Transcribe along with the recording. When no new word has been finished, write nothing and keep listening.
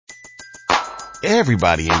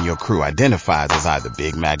Everybody in your crew identifies as either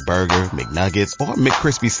Big Mac Burger, McNuggets, or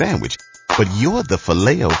McCrispy Sandwich. But you're the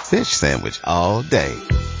Filet-O-Fish Sandwich all day.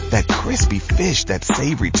 That crispy fish, that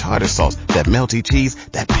savory tartar sauce, that melty cheese,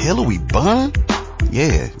 that pillowy bun.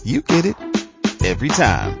 Yeah, you get it. Every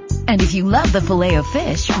time. And if you love the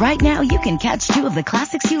Filet-O-Fish, right now you can catch two of the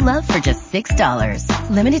classics you love for just $6.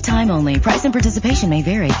 Limited time only. Price and participation may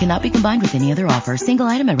vary. Cannot be combined with any other offer. Single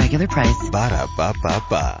item at regular price.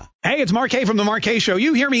 Ba-da-ba-ba-ba. Hey, it's Mark K from The Mark K Show.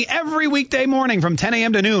 You hear me every weekday morning from 10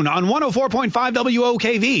 a.m. to noon on 104.5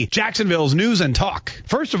 WOKV, Jacksonville's News and Talk.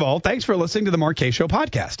 First of all, thanks for listening to The Mark K Show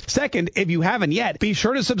podcast. Second, if you haven't yet, be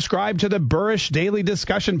sure to subscribe to the Burrish Daily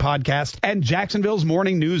Discussion podcast and Jacksonville's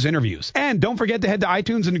Morning News Interviews. And don't forget to head to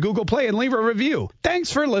iTunes and Google Play and leave a review.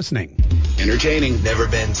 Thanks for listening. Entertaining. Never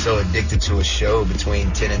been so addicted to a show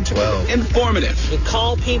between 10 and 12. Informative. You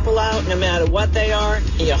call people out no matter what they are,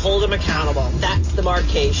 and you hold them accountable. That's the Mark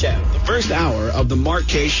K Show. The first hour of the Mark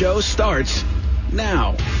K Show starts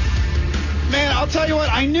now. Man, I'll tell you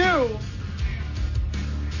what, I knew.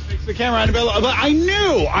 Fix the camera on, but I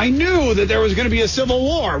knew that there was going to be a civil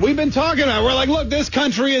war. We've been talking about it. We're like, look, this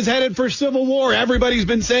country is headed for civil war. Everybody's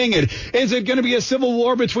been saying it. Is it going to be a civil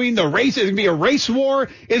war between the races? Is it going to be a race war?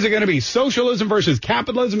 Is it going to be socialism versus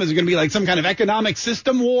capitalism? Is it going to be like some kind of economic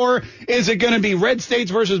system war? Is it going to be red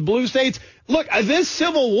states versus blue states? Look, this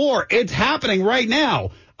civil war, it's happening right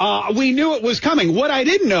now. We knew it was coming. What I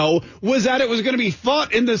didn't know was that it was going to be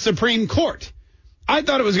fought in the Supreme Court. I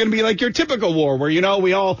thought it was going to be like your typical war where, you know,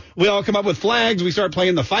 we all come up with flags. We start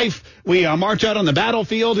playing the fife. We march out on the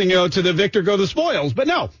battlefield and, you know, to the victor go the spoils. But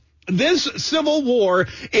no, this civil war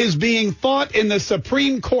is being fought in the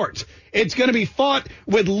Supreme Court. It's going to be fought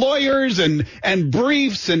with lawyers and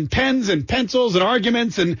briefs and pens and pencils and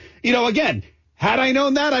arguments. And, you know, again, had I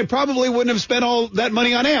known that, I probably wouldn't have spent all that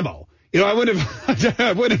money on ammo. You know, I wouldn't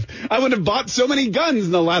have bought so many guns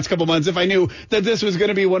in the last couple months if I knew that this was going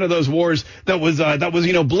to be one of those wars that was,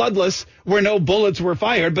 you know, bloodless, where no bullets were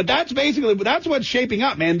fired. But that's what's shaping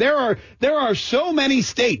up, man. There are so many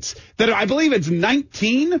states that I believe it's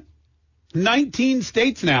 19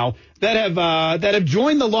 states now that have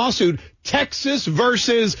joined the lawsuit. Texas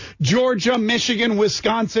versus Georgia, Michigan,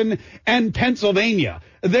 Wisconsin, and Pennsylvania.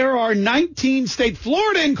 There are 19 states,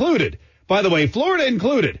 Florida included, by the way,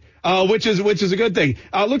 which is a good thing.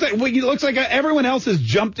 Looks like everyone else has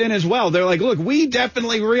jumped in as well. They're like, look, we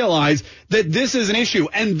definitely realize that this is an issue.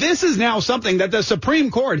 And this is now something that the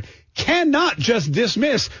Supreme Court cannot just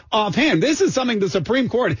dismiss offhand. This is something the Supreme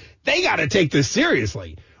Court, they got to take this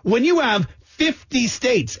seriously. When you have 50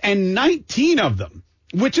 states and 19 of them,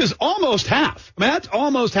 which is almost half. I mean, that's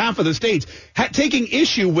almost half of the states taking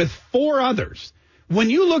issue with 4 others. When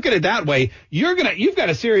you look at it that way, you've got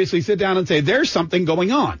to seriously sit down and say there's something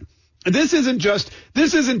going on. This isn't just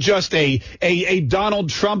a Donald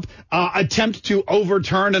Trump attempt to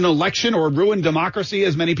overturn an election or ruin democracy,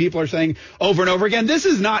 as many people are saying over and over again. This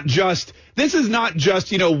is not just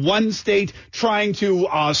you know, one state trying to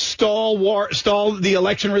stall the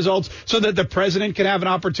election results so that the president can have an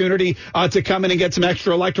opportunity to come in and get some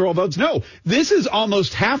extra electoral votes. No, this is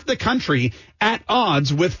almost half the country at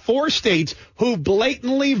odds with 4 states who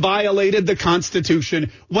blatantly violated the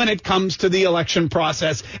Constitution when it comes to the election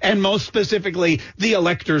process, and most specifically the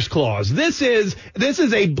Electors Clause. This is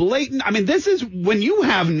a blatant, I mean, this is when you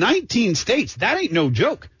have 19 states, that ain't no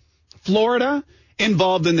joke. Florida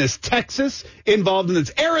involved in this, Texas involved in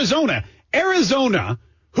this, Arizona,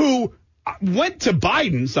 who went to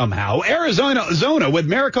Biden somehow, Arizona with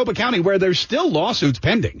Maricopa County, where there's still lawsuits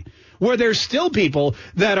pending, where there's still people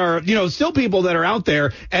that are out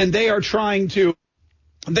there, and they are trying to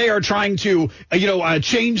change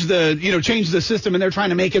the system, and they're trying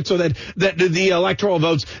to make it so that the electoral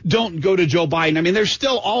votes don't go to Joe Biden. I mean, there's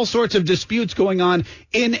still all sorts of disputes going on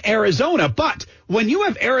in Arizona. But when you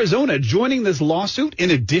have Arizona joining this lawsuit in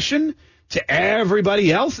addition to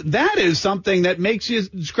everybody else, that is something that makes you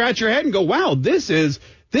scratch your head and go, wow, this is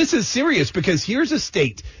serious, because here's a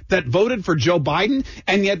state that voted for Joe Biden,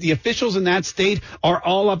 and yet the officials in that state are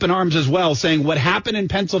all up in arms as well, saying what happened in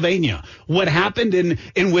Pennsylvania, what happened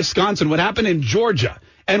in Wisconsin, what happened in Georgia,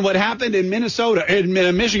 and what happened in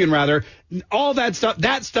Michigan, all that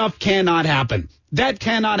stuff cannot happen. That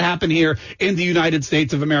cannot happen here in the United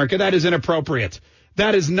States of America. That is inappropriate.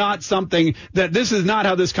 That is not something this is not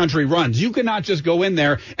how this country runs. You cannot just go in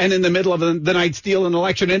there and in the middle of the night steal an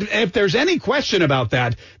election. And if there's any question about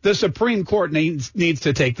that, the Supreme Court needs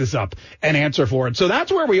to take this up and answer for it. So that's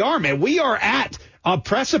where we are, man. We are at a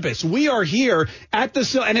precipice. We are here and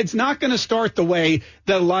it's not going to start the way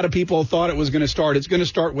that a lot of people thought it was going to start. It's going to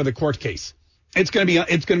start with a court case. It's going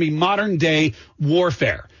to be modern day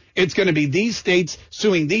warfare. It's going to be these states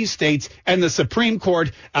suing these states and the Supreme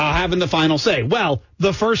Court having the final say. Well,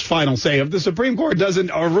 the first final say. If the Supreme Court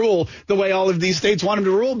doesn't rule the way all of these states want them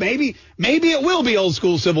to rule, maybe it will be old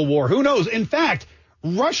school civil war. Who knows? In fact,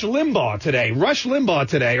 Rush Limbaugh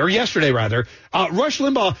today, or yesterday rather, Rush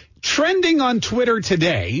Limbaugh trending on Twitter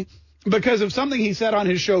today because of something he said on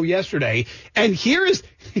his show yesterday. And here's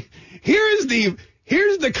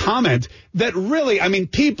the comment that really, I mean,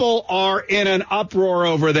 people are in an uproar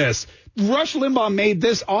over this. Rush Limbaugh made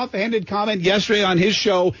this offhanded comment yesterday on his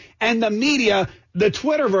show, and the media, the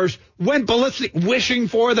Twitterverse, went ballistic, wishing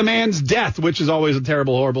for the man's death, which is always a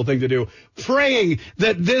terrible, horrible thing to do, praying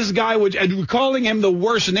that this guy would, and calling him the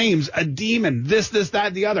worst names, a demon, this,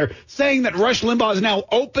 that, the other, saying that Rush Limbaugh is now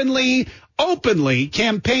openly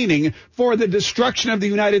campaigning for the destruction of the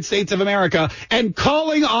United States of America and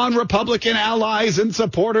calling on Republican allies and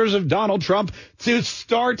supporters of Donald Trump to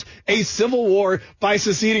start a civil war by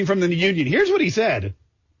seceding from the Union. Here's what he said.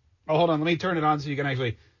 Oh, hold on. Let me turn it on so you can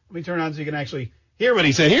actually hear what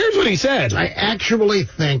he said. Here's what he said. I actually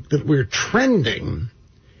think that we're trending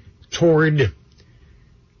toward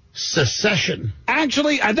secession.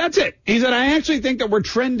 Actually, that's it. He said, I actually think that we're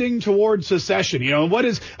trending towards secession. You know, what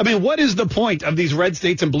is the point of these red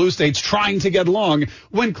states and blue states trying to get along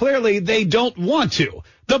when clearly they don't want to?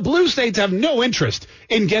 The blue states have no interest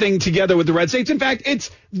in getting together with the red states. In fact,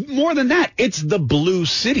 it's more than that. It's the blue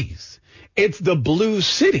cities. It's the blue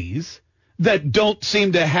cities that don't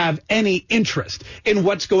seem to have any interest in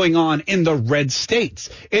what's going on in the red states.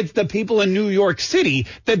 It's the people in New York City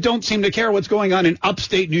that don't seem to care what's going on in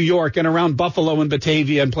upstate New York and around Buffalo and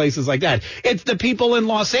Batavia and places like that. It's the people in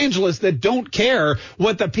Los Angeles that don't care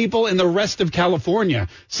what the people in the rest of California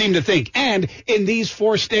seem to think. And in these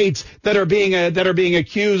 4 states that are being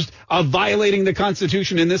accused of violating the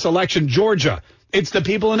Constitution in this election, Georgia, it's the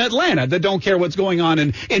people in Atlanta that don't care what's going on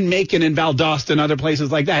in Macon and Valdosta and other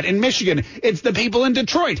places like that. In Michigan, it's the people in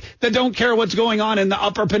Detroit that don't care what's going on in the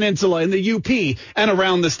Upper Peninsula, in the UP, and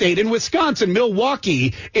around the state. In Wisconsin,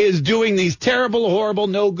 Milwaukee is doing these terrible, horrible,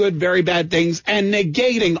 no good, very bad things and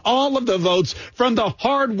negating all of the votes from the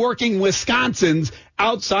hardworking Wisconsins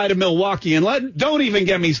outside of Milwaukee. And don't even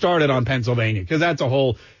get me started on Pennsylvania, because that's a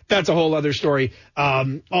whole other story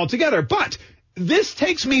altogether. But this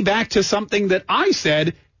takes me back to something that I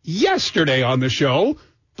said yesterday on the show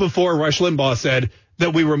before Rush Limbaugh said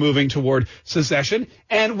that we were moving toward secession.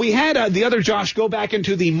 And we had the other Josh go back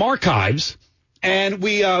into the marchives, and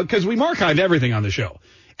because we marchive everything on the show.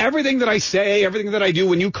 Everything that I say, everything that I do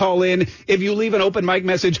when you call in, if you leave an open mic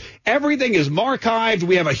message, everything is marchived.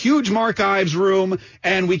 We have a huge marchives room,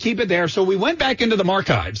 and we keep it there. So we went back into the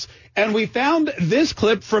marchives, and we found this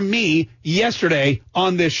clip from me yesterday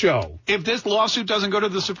on this show. If this lawsuit doesn't go to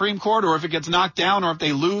the Supreme Court, or if it gets knocked down, or if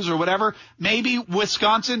they lose or whatever, maybe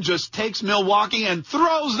Wisconsin just takes Milwaukee and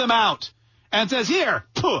throws them out and says, here,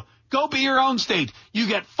 go be your own state. You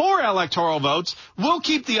get 4 electoral votes. We'll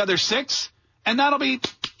keep the other 6, and that'll be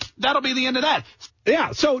the end of that.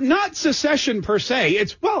 Yeah, so not secession per se.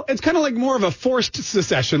 It's kind of like more of a forced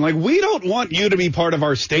secession. Like, we don't want you to be part of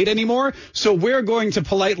our state anymore, so we're going to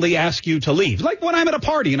politely ask you to leave. Like when I'm at a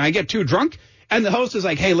party and I get too drunk and the host is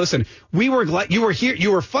like, hey, listen, we were glad you were here.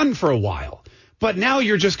 You were fun for a while, but now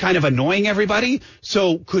you're just kind of annoying everybody.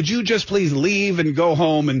 So could you just please leave and go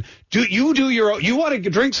home and you want to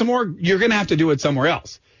drink some more? You're going to have to do it somewhere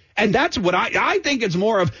else. And that's what I think it's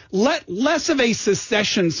more of less of a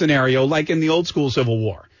secession scenario like in the old school Civil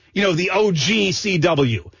War. You know, the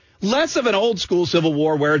OGCW. Less of an old school Civil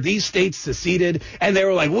War where these states seceded and they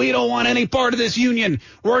were like, we don't want any part of this union.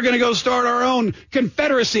 We're going to go start our own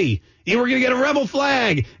confederacy. We're going to get a rebel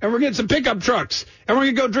flag, and we're going to get some pickup trucks, and we're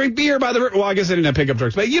going to go drink beer by the river. Well, I guess they didn't have pickup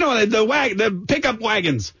trucks, but you know, the pickup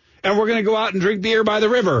wagons. And we're going to go out and drink beer by the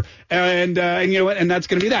river. And you know what? And that's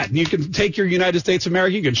going to be that. And you can take your United States of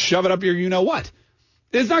America, you can shove it up your you-know-what.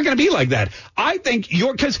 It's not going to be like that. I think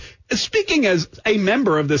because speaking as a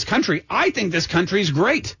member of this country, I think this country's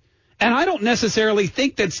great. And I don't necessarily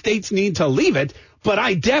think that states need to leave it, but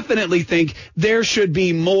I definitely think there should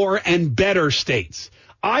be more and better states.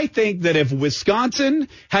 I think that if Wisconsin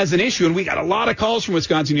has an issue, and we got a lot of calls from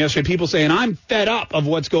Wisconsin yesterday, people saying, I'm fed up of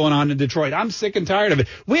what's going on in Detroit. I'm sick and tired of it.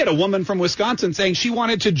 We had a woman from Wisconsin saying she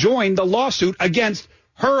wanted to join the lawsuit against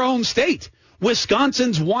her own state.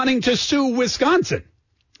 Wisconsin's wanting to sue Wisconsin.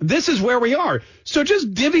 This is where we are. So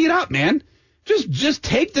just divvy it up, man. Just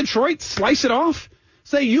take Detroit, slice it off.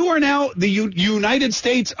 Say you are now the United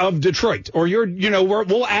States of Detroit, or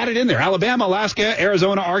we'll add it in there. Alabama, Alaska,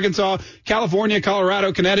 Arizona, Arkansas, California,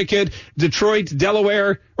 Colorado, Connecticut, Detroit,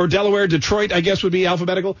 Delaware, Detroit, I guess would be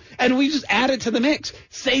alphabetical. And we just add it to the mix.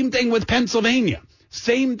 Same thing with Pennsylvania.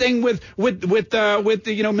 Same thing with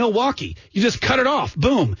Milwaukee. You just cut it off.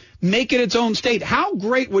 Boom. Make it its own state. How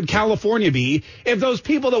great would California be if those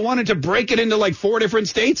people that wanted to break it into like 4 different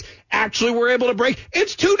states actually were able to break?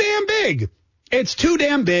 It's too damn big. It's too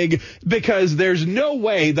damn big because there's no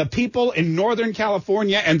way the people in Northern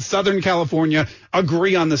California and Southern California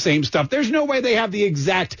agree on the same stuff. There's no way they have the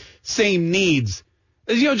exact same needs.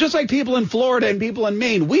 Just like people in Florida and people in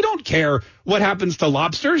Maine, we don't care what happens to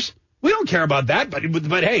lobsters. We don't care about that.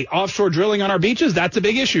 But hey, offshore drilling on our beaches, that's a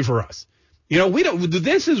big issue for us. We don't.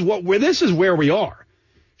 This is where we are.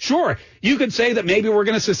 Sure, you could say that maybe we're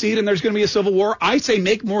going to secede and there's going to be a civil war. I say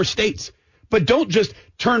make more states. But don't just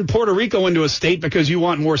turn Puerto Rico into a state because you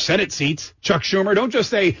want more Senate seats, Chuck Schumer. Don't just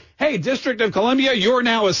say, hey, District of Columbia, you're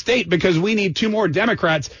now a state because we need 2 more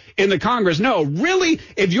Democrats in the Congress. No, really,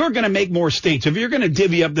 if you're going to make more states, if you're going to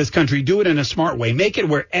divvy up this country, do it in a smart way. Make it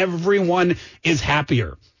where everyone is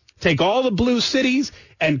happier. Take all the blue cities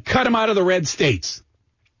and cut them out of the red states.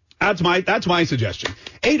 That's my suggestion.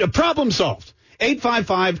 Problem solved.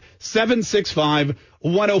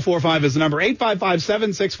 855-765-1045 is the number.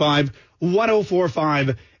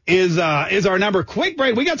 855-765-1045 is our number. Quick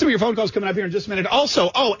break. We got some of your phone calls coming up here in just a minute. Also,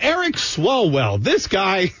 Eric Swalwell. This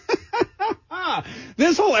guy,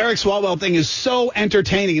 this whole Eric Swalwell thing is so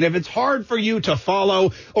entertaining. And if it's hard for you to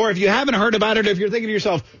follow, or if you haven't heard about it, if you're thinking to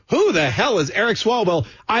yourself, who the hell is Eric Swalwell?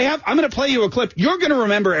 I'm going to play you a clip. You're going to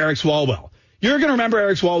remember Eric Swalwell. You're going to remember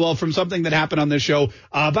Eric Swalwell from something that happened on this show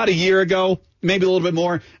about a year ago, maybe a little bit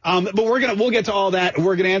more. But we'll get to all that.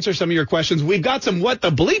 We're going to answer some of your questions. We've got some What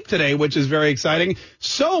the Bleep today, which is very exciting.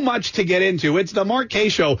 So much to get into. It's the Mark Kaye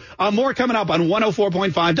Show. More coming up on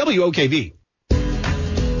 104.5 WOKV.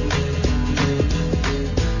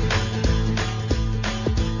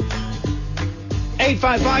 Eight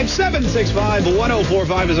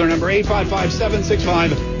 855-765-1045 is our number.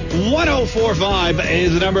 855-765-1045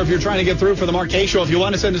 is the number if you're trying to get through for the Mark Kaye Show. If you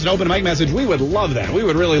want to send us an open mic message, we would love that. We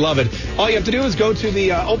would really love it. All you have to do is go to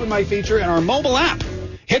the open mic feature in our mobile app.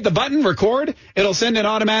 Hit the button, record. It'll send it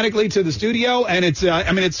automatically to the studio, and it's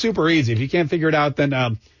super easy. If you can't figure it out,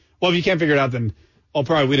 then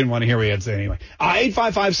probably we didn't want to hear what you had to say anyway.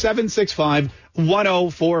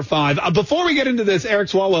 855-765-1045. Before we get into this Eric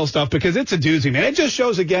Swalwell stuff, because it's a doozy, man. It just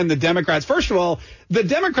shows, again, the Democrats. First of all, the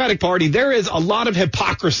Democratic Party, there is a lot of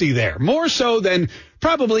hypocrisy there, more so than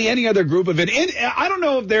probably any other group of it. I don't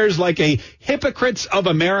know if there's like a Hypocrites of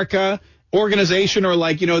America organization or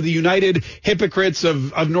like, the United Hypocrites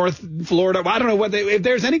of North Florida. I don't know if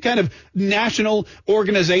there's any kind of national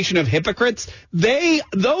organization of hypocrites.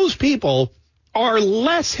 Those people are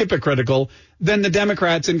less hypocritical than the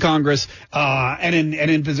Democrats in Congress and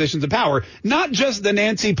in positions of power. Not just the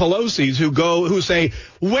Nancy Pelosi's who say,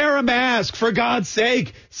 wear a mask, for God's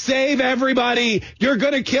sake, save everybody, you're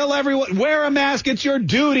going to kill everyone, wear a mask, it's your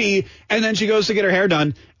duty. And then she goes to get her hair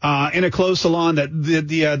done in a closed salon that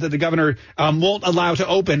the governor won't allow to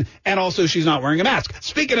open, and also she's not wearing a mask.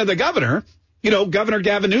 Speaking of the governor, Governor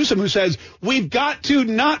Gavin Newsom, who says, we've got to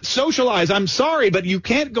not socialize. I'm sorry, but you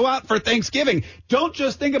can't go out for Thanksgiving. Don't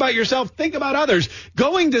just think about yourself. Think about others.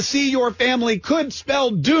 Going to see your family could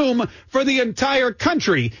spell doom for the entire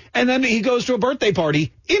country. And then he goes to a birthday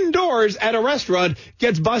party indoors at a restaurant,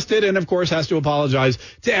 gets busted, and, of course, has to apologize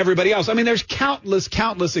to everybody else. I mean, there's countless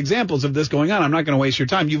examples of this going on. I'm not going to waste your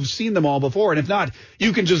time. You've seen them all before. And if not,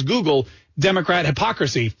 you can just Google Democrat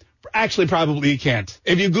hypocrisy. Actually, probably you can't.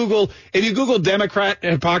 If you Google Democrat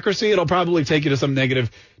hypocrisy, it'll probably take you to some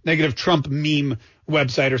negative Trump meme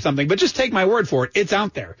website or something. But just take my word for it. It's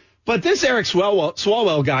out there. But this Eric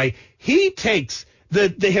Swalwell guy, he takes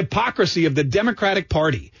the hypocrisy of the Democratic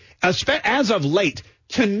Party as of late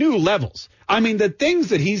to new levels. I mean, the things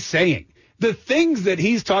that he's saying, the things that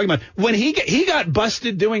he's talking about, when he got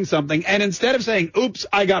busted doing something, and instead of saying, oops,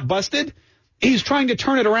 I got busted, he's trying to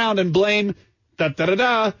turn it around and blame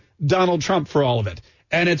Donald Trump for all of it.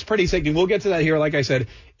 And it's pretty sickening. We'll get to that here, like I said,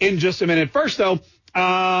 in just a minute. First, though,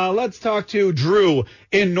 let's talk to Drew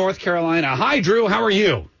in North Carolina. Hi, Drew. How are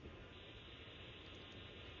you?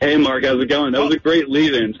 Hey, Mark. How's it going? That was a great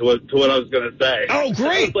lead-in to what I was going to say. Oh,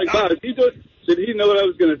 great. I was like, wow, did he know what I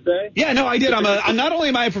was going to say? Yeah, no, I did. I'm not only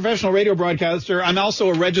am I a professional radio broadcaster, I'm also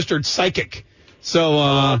a registered psychic. So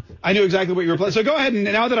I knew exactly what you were playing. So go ahead, and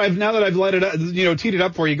now that I've let it, teed it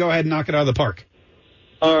up for you, go ahead and knock it out of the park.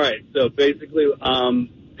 All right. So basically,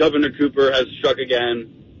 Governor Cooper has struck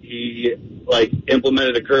again. He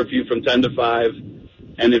implemented a curfew from 10 to 5,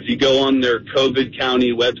 and if you go on their COVID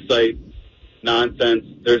County website, nonsense.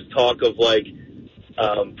 There's talk of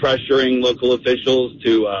pressuring local officials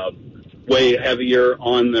to weigh heavier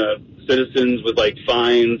on the citizens with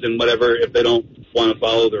fines and whatever if they don't want to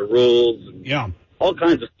follow their rules. Yeah. all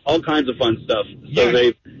kinds of fun stuff. So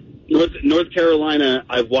Yeah. North Carolina,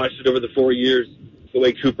 I've watched it over the 4 years. The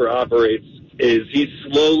way Cooper operates is he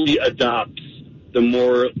slowly adopts the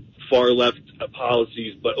more far left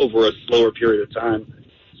policies, but over a slower period of time.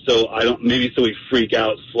 So we freak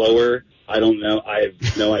out slower. I don't know. I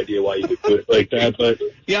have no idea why you would do it like that, but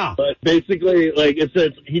Yeah. But basically, like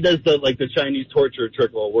he does the Chinese torture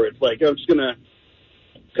trickle, where it's like, I'm just gonna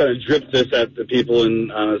kind of drip this at the people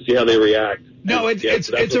and see how they react. No,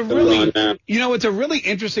 it's a really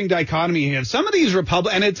interesting dichotomy here. Some of these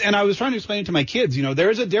Republicans, and I was trying to explain it to my kids,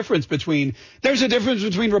 there's a difference between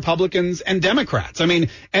Republicans and Democrats. I mean,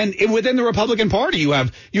 and within the Republican Party, you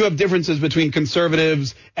have differences between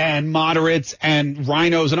conservatives and moderates and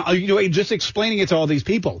rhinos, and just explaining it to all these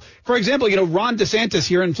people. For example, Ron DeSantis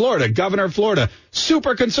here in Florida, governor of Florida,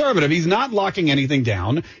 super conservative. He's not locking anything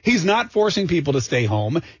down. He's not forcing people to stay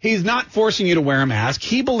home. He's not forcing you to wear a mask.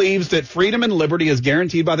 He believes that freedom and liberty is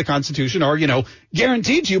guaranteed by the Constitution, or,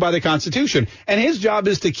 guaranteed to you by the Constitution. And his job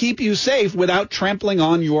is to keep you safe without trampling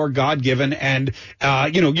on your God-given and,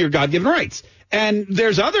 your God-given rights. And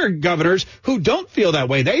there's other governors who don't feel that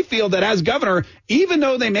way. They feel that as governor, even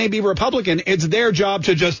though they may be Republican, it's their job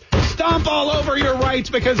to just stomp all over your rights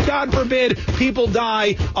because, God forbid, people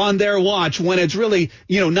die on their watch when it's really,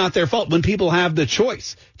 not their fault. When people have the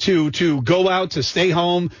choice to go out, to stay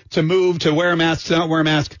home, to move, to wear a mask, to not wear a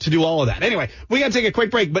mask, to do all of that. Anyway, we got to take a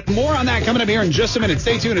quick break, but more on that coming up here in just a minute.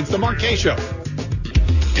 Stay tuned. It's the Mark Kaye Show.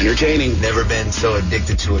 Entertaining. Never been so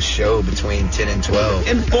addicted to a show between 10 and 12.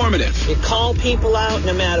 Informative. You call people out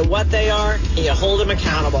no matter what they are, and you hold them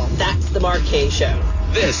accountable. That's the Mark Kaye Show.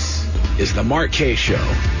 This is the Mark Kaye Show.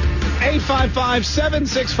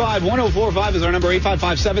 855-765-1045 is our number,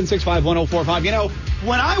 855-765-1045.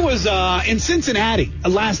 When I was in Cincinnati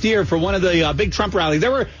last year for one of the big Trump rallies, there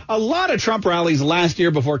were a lot of Trump rallies last year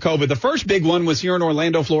before COVID. The first big one was here in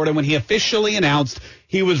Orlando, Florida, when he officially announced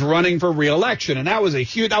he was running for re-election. And that was a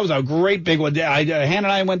great big one. Hannah and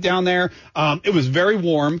I went down there. It was very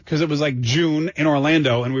warm because it was like June in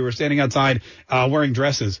Orlando, and we were standing outside wearing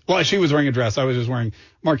dresses. Well, she was wearing a dress. I was just wearing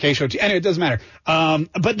Mark Kaye Show. Anyway, it doesn't matter.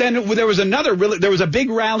 But then there was a big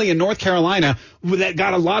rally in North Carolina that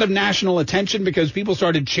got a lot of national attention because people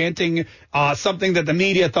started chanting something that the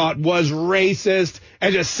media thought was racist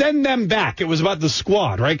and just send them back. It was about the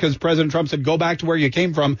squad, right? Because President Trump said, go back to where you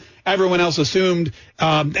came from. Everyone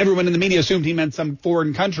in the media assumed he meant some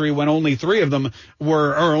foreign country when only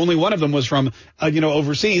only one of them was from,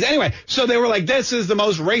 overseas. Anyway, so they were like, this is the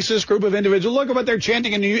most racist group of individuals. Look at what they're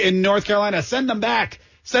chanting in North Carolina. Send them back.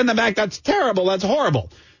 Send them back. That's terrible. That's horrible.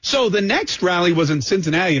 So the next rally was in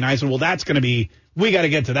Cincinnati, and I said, well, we got to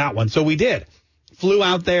get to that one. So we did. Flew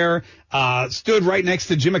out there, stood right next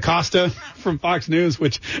to Jim Acosta from Fox News,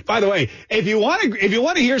 which, by the way, if you want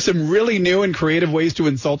to hear some really new and creative ways to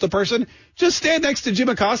insult a person, just stand next to Jim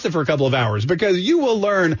Acosta for a couple of hours because you will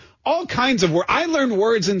learn all kinds of words. I learned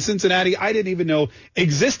words in Cincinnati I didn't even know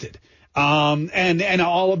existed. And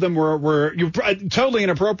all of them were totally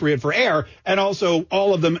inappropriate for air, and also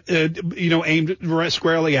all of them, aimed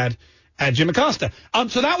squarely at Jim Acosta.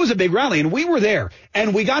 So that was a big rally, and we were there,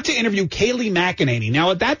 and we got to interview Kayleigh McEnany.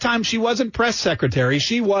 Now, at that time, she wasn't press secretary.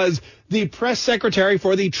 She was the press secretary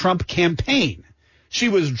for the Trump campaign. She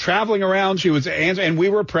was traveling around. She was and we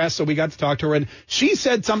were press, so we got to talk to her, and she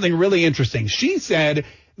said something really interesting. She said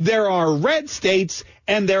there are red states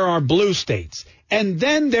and there are blue states, and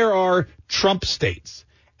then there are Trump states.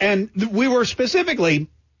 And we were specifically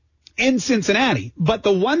in Cincinnati, but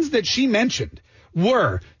the ones that she mentioned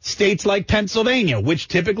were states like Pennsylvania, which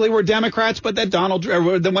typically were Democrats, but that Donald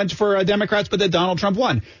Trump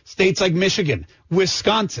won. States like Michigan,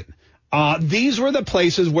 Wisconsin. These were the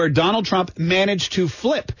places where Donald Trump managed to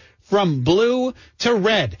flip from blue to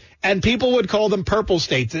red, and people would call them purple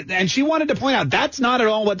states. And she wanted to point out that's not at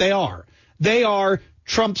all what they are. They are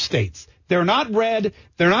Trump states. They're not red.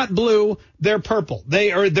 They're not blue. They're purple.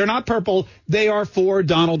 They're not purple. They are for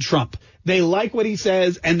Donald Trump. They like what he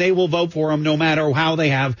says, and they will vote for him no matter how they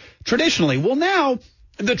have traditionally. Well, now,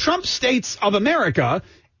 the Trump states of America,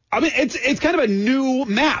 it's kind of a new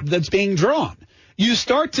map that's being drawn. You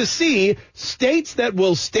start to see states that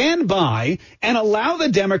will stand by and allow the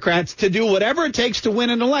Democrats to do whatever it takes to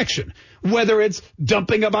win an election, whether it's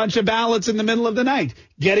dumping a bunch of ballots in the middle of the night,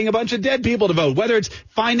 getting a bunch of dead people to vote, whether it's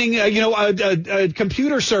finding a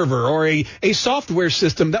computer server or a software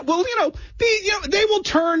system that will they will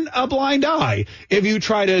turn a blind eye if you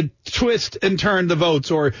try to twist and turn the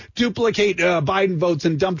votes or duplicate Biden votes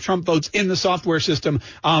and dump Trump votes in the software system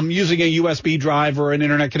using a USB drive or an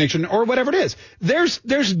internet connection or whatever it is.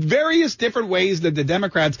 There's various different ways that the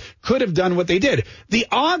Democrats could have done what they did. The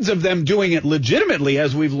odds of them doing it legitimately,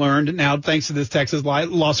 as we've learned now, thanks to this Texas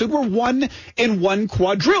lawsuit, were 1 in 1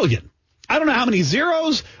 quadrillion. I don't know how many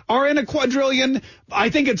zeros are in a quadrillion. I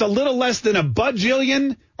think it's a little less than a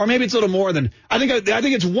bajillion, or maybe it's a little more than. I think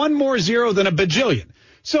it's one more zero than a bajillion.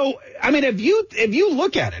 So, I mean, if you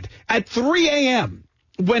look at it at 3 a.m.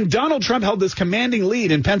 when Donald Trump held this commanding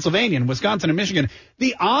lead in Pennsylvania and Wisconsin and Michigan,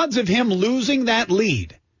 the odds of him losing that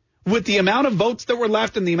lead with the amount of votes that were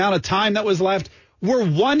left and the amount of time that was left were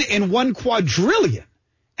 1 in 1 quadrillion.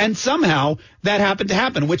 And somehow that happened to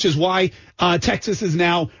happen, which is why Texas is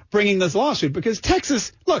now bringing this lawsuit. Because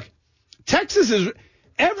Texas is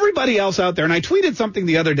everybody else out there. And I tweeted something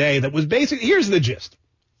the other day that was basically, here's the gist.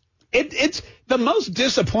 It's the most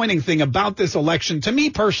disappointing thing about this election to me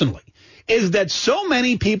personally is that so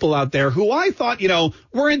many people out there who I thought,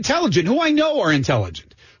 were intelligent, who I know are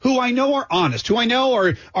intelligent, who I know are honest, who I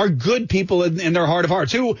know are good people in their heart of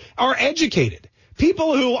hearts, who are educated,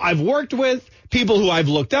 people who I've worked with, people who I've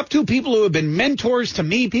looked up to, people who have been mentors to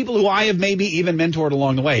me, people who I have maybe even mentored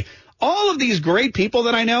along the way. All of these great people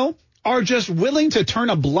that I know are just willing to turn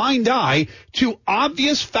a blind eye to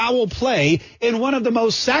obvious foul play in one of the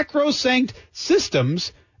most sacrosanct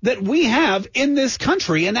systems that we have in this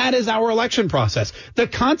country, and that is our election process. The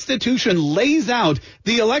Constitution lays out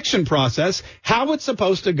the election process, how it's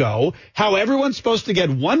supposed to go, how everyone's supposed to get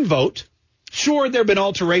one vote. Sure, there have been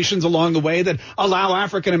alterations along the way that allow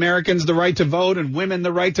African Americans the right to vote and women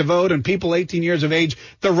the right to vote and people 18 years of age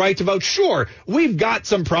the right to vote. Sure, we've got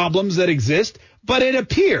some problems that exist, but it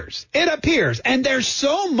appears, and there's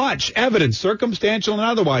so much evidence, circumstantial and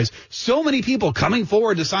otherwise, so many people coming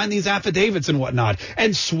forward to sign these affidavits and whatnot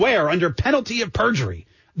and swear under penalty of perjury.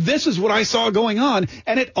 This is what I saw going on,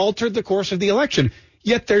 and it altered the course of the election.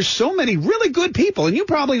 Yet there's so many really good people, and you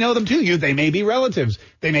probably know them too. They may be relatives,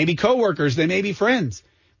 they may be coworkers, they may be friends.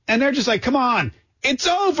 And they're just like, come on, it's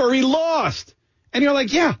over, he lost. And you're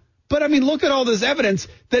like, yeah, but I mean, look at all this evidence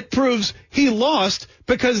that proves he lost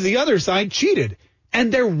because the other side cheated.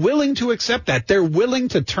 And they're willing to accept that. They're willing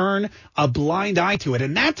to turn a blind eye to it.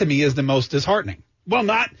 And that to me is the most disheartening. Well,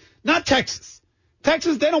 not Texas.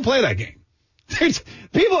 Texas, they don't play that game.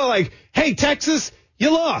 People are like, hey, Texas,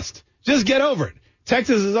 you lost. Just get over it.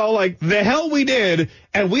 Texas is all like, the hell we did,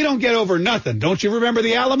 and we don't get over nothing. Don't you remember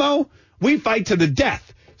the Alamo? We fight to the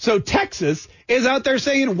death. So Texas is out there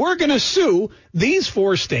saying, we're going to sue these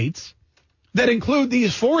 4 states that include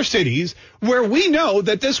these 4 cities where we know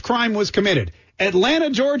that this crime was committed. Atlanta,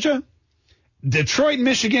 Georgia, Detroit,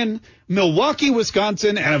 Michigan, Milwaukee,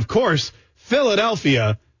 Wisconsin, and, of course,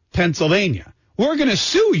 Philadelphia, Pennsylvania. We're going to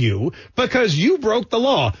sue you because you broke the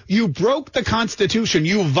law. You broke the Constitution.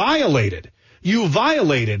 You violated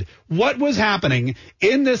what was happening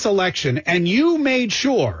in this election, and you made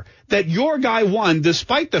sure that your guy won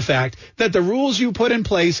despite the fact that the rules you put in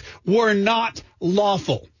place were not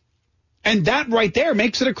lawful. And that right there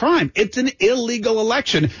makes it a crime. It's an illegal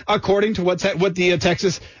election, according to what the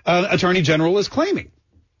Texas Attorney General is claiming.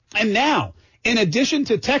 And now, in addition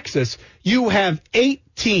to Texas, you have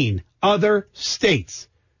 18 other states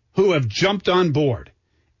who have jumped on board.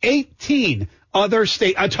 18 other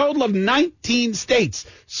states, a total of 19 states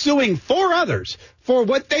suing 4 others for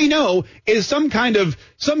what they know is some kind of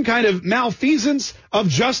malfeasance of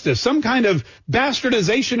justice, some kind of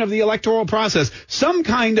bastardization of the electoral process, some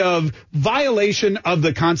kind of violation of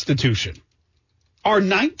the Constitution. Are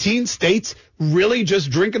 19 states really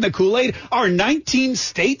just drinking the Kool-Aid? Are 19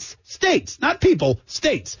 states, not people,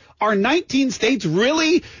 states, are 19 states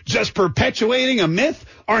really just perpetuating a myth?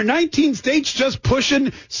 Are 19 states just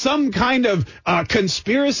pushing some kind of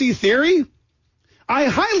conspiracy theory? I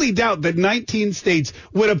highly doubt that 19 states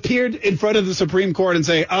would appear in front of the Supreme Court and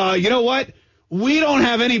say, you know what? We don't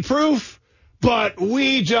have any proof, but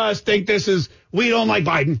we just think we don't like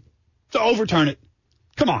Biden, so overturn it.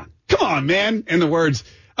 Come on, man, in the words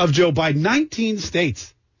of Joe Biden. 19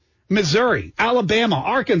 states. Missouri, Alabama,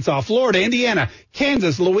 Arkansas, Florida, Indiana,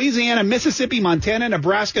 Kansas, Louisiana, Mississippi, Montana,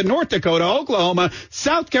 Nebraska, North Dakota, Oklahoma,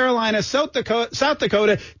 South Carolina, South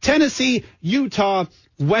Dakota, Tennessee, Utah,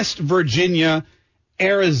 West Virginia,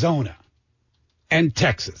 Arizona, and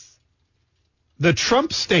Texas. The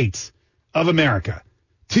Trump states of America.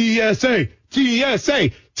 TSA,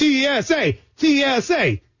 TSA, TSA,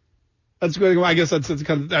 TSA. That's good. I guess that's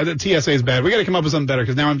TSA is bad. We got to come up with something better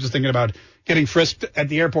because now I'm just thinking about getting frisked at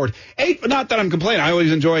the airport. Not that I'm complaining. I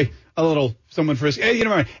always enjoy a little someone frisk.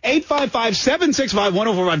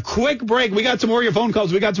 855-765-1045. Quick break. We got some more of your phone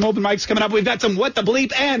calls. We got some open mics coming up. We've got some What the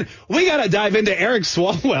Bleep, and we got to dive into Eric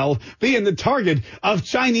Swalwell being the target of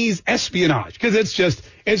Chinese espionage because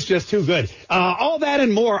It's just too good. All that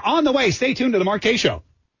and more on the way. Stay tuned to the Mark Kaye Show.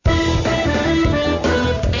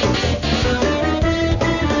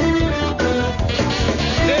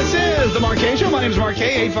 The Mark Kaye Show. My name is Mark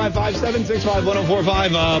Kaye,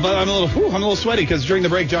 855-765-1045. But I'm a little sweaty because during the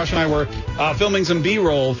break, Josh and I were filming some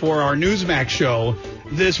B-roll for our Newsmax show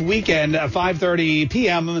this weekend at 5:30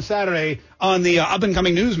 p.m. on a Saturday on the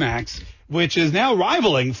up-and-coming Newsmax, which is now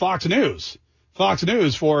rivaling Fox News. Fox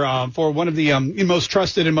News for one of the most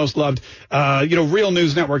trusted and most loved, real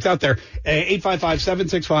news networks out there.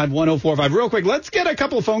 855-765-1045. Real quick, let's get a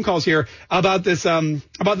couple of phone calls here about this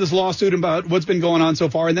lawsuit, about what's been going on so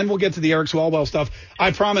far, and then we'll get to the Eric Swalwell stuff.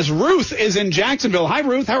 I promise. Ruth is in Jacksonville. Hi,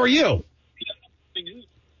 Ruth. How are you?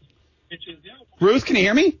 Ruth, can you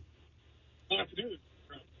hear me? All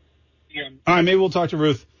right, maybe we'll talk to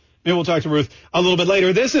Ruth. a little bit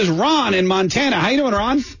later. This is Ron in Montana. How you doing,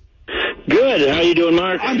 Ron? Good. How you doing,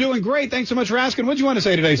 Mark? I'm doing great. Thanks so much for asking. What do you want to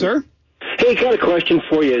say today, sir? Hey, got a question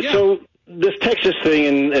for you. Yeah. So this Texas thing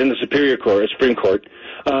in the Supreme Court,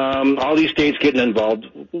 all these states getting involved.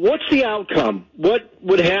 What's the outcome? What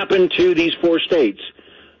would happen to these 4 states?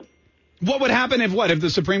 What would happen if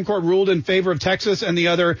the Supreme Court ruled in favor of Texas and the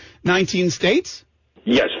other 19 states?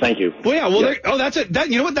 Yes, thank you. Well, yeah. Well, that's it.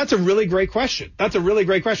 You know what? That's a really great question.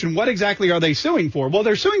 What exactly are they suing for? Well,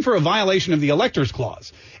 they're suing for a violation of the Electors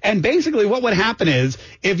Clause. And basically, what would happen is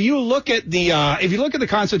if you look at the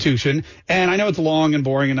Constitution, and I know it's long and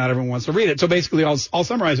boring, and not everyone wants to read it. So basically, I'll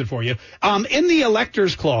summarize it for you. In the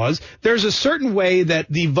Electors Clause, there's a certain way that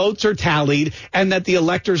the votes are tallied and that the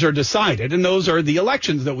electors are decided, and those are the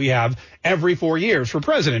elections that we have every 4 years for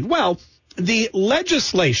president. Well, the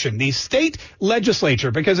legislation, the state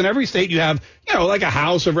legislature, because in every state you have, like a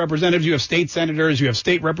House of Representatives, you have state senators, you have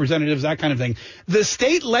state representatives, that kind of thing. The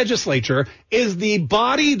state legislature is the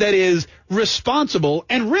body that is responsible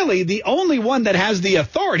and really the only one that has the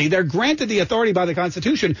authority. They're granted the authority by the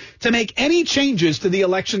Constitution to make any changes to the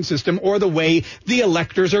election system or the way the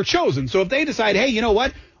electors are chosen. So if they decide, hey, you know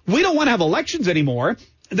what? We don't want to have elections anymore,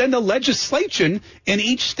 then the legislation in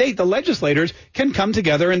each state, the legislators can come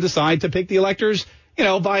together and decide to pick the electors,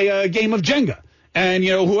 by a game of Jenga. And,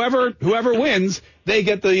 whoever wins, they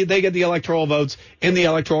get the electoral votes in the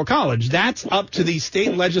Electoral College. That's up to the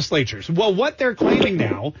state legislatures. Well, what they're claiming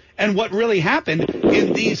now and what really happened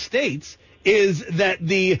in these states is that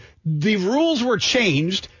the rules were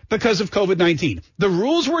changed because of COVID-19. The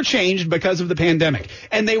rules were changed because of the pandemic,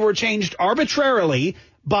 and they were changed arbitrarily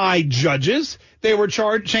by judges. They were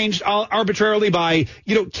changed arbitrarily by,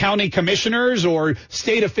 county commissioners or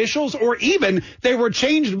state officials, or even they were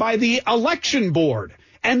changed by the election board.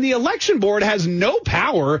 And the election board has no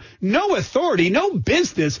power, no authority, no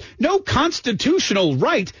business, no constitutional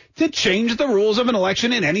right to change the rules of an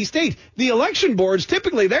election in any state. The election boards,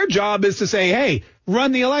 typically their job is to say, hey,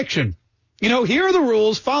 run the election. Here are the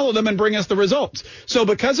rules, follow them, and bring us the results. So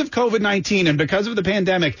because of COVID-19 and because of the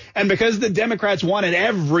pandemic and because the Democrats wanted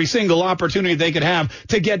every single opportunity they could have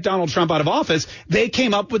to get Donald Trump out of office, they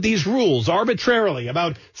came up with these rules arbitrarily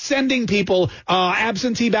about sending people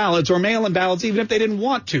absentee ballots or mail-in ballots even if they didn't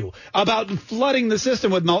want to, about flooding the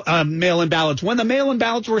system with mail-in ballots. When the mail-in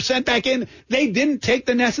ballots were sent back in, they didn't take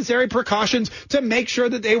the necessary precautions to make sure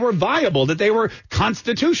that they were viable, that they were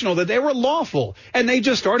constitutional, that they were lawful, and they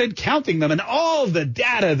just started counting them. And all the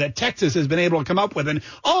data that Texas has been able to come up with and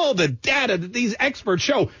all the data that these experts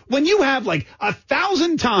show, when you have like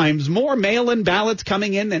 1,000 times more mail-in ballots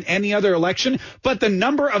coming in than any other election, but the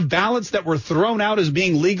number of ballots that were thrown out as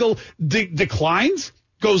being legal declines,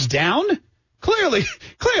 goes down, clearly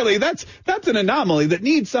that's an anomaly that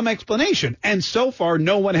needs some explanation. And so far,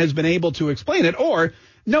 no one has been able to explain it, or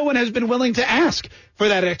no one has been willing to ask for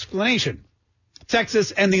that explanation.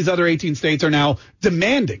 Texas and these other 18 states are now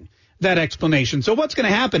demanding that explanation. So what's going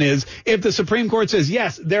to happen is if the Supreme Court says,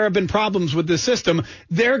 yes, there have been problems with this system,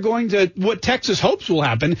 what Texas hopes will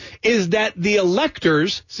happen is that the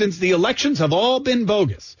electors, since the elections have all been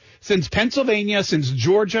bogus, since Pennsylvania, since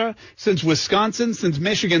Georgia, since Wisconsin, since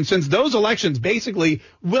Michigan, since those elections basically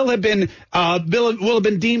will have been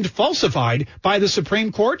deemed falsified by the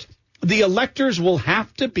Supreme Court, the electors will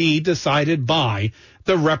have to be decided by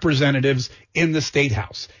the representatives in the state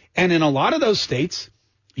house. And in a lot of those states,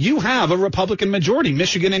 you have a Republican majority,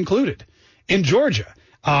 Michigan included. In Georgia,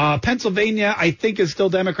 Pennsylvania, I think, is still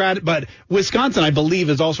Democrat, but Wisconsin, I believe,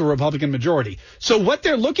 is also a Republican majority. So what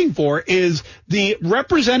they're looking for is the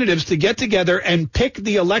representatives to get together and pick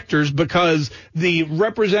the electors, because the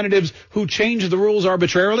representatives who changed the rules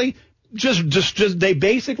arbitrarily they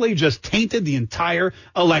basically just tainted the entire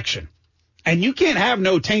election. And you can't have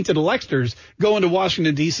no tainted electors going to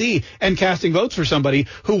Washington, D.C. and casting votes for somebody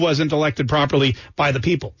who wasn't elected properly by the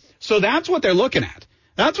people. So that's what they're looking at.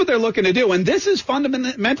 That's what they're looking to do. And this is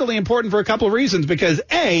fundamentally important for a couple of reasons, because,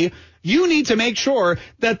 A, you need to make sure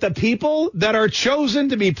that the people that are chosen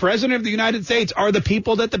to be president of the United States are the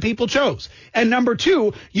people that the people chose. And number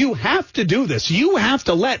two, you have to do this. You have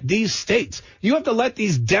to let these states, you have to let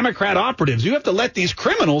these Democrat operatives, you have to let these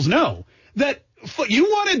criminals know that you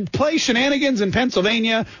want to play shenanigans in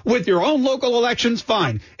Pennsylvania with your own local elections,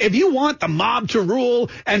 fine. If you want the mob to rule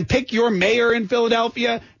and pick your mayor in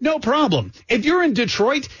Philadelphia, no problem. If you're in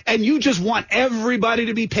Detroit and you just want everybody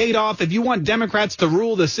to be paid off, if you want Democrats to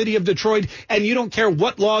rule the city of Detroit and you don't care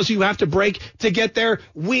what laws you have to break to get there,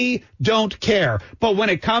 we don't care. But when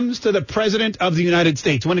it comes to the president of the United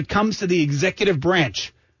States, when it comes to the executive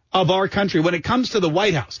branch of our country, when it comes to the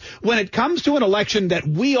White House, when it comes to an election that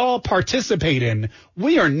we all participate in,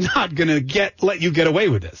 we are not going to let you get away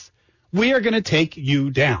with this. We are going to take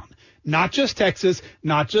you down. Not just Texas,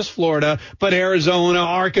 not just Florida, but Arizona,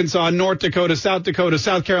 Arkansas, North Dakota,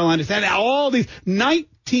 South Carolina, and all these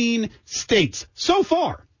 19 states so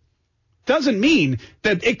far. Doesn't mean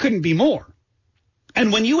that it couldn't be more.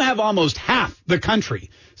 And when you have almost half the country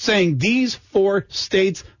saying these 4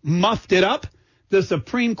 states muffed it up, the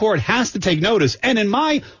Supreme Court has to take notice. And in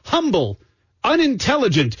my humble,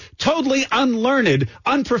 unintelligent, totally unlearned,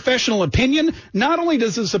 unprofessional opinion, not only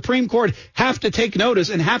does the Supreme Court have to take notice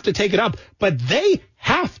and have to take it up, but they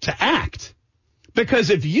have to act. Because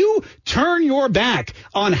if you turn your back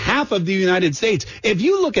on half of the United States, if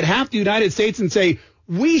you look at half the United States and say,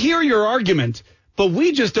 we hear your argument, but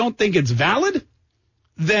we just don't think it's valid,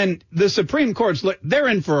 then the Supreme Court's, they're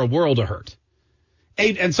in for a world of hurt.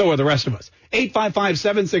 And so are the rest of us.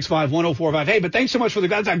 855-765-1045. Hey, but thanks so much for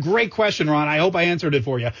that's a great question, Ron. I hope I answered it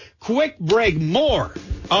for you. Quick break. More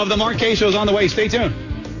of the Mark Kaye Show's on the way. Stay tuned.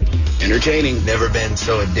 Entertaining. Never been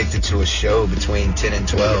so addicted to a show between 10 and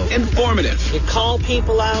 12. Informative. You call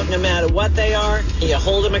people out no matter what they are, and you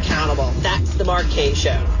hold them accountable. That's the Mark Kaye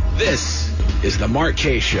Show. This is the Mark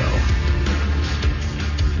Kaye Show.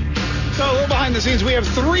 So a little behind the scenes, we have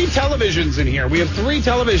 3 televisions in here. We have 3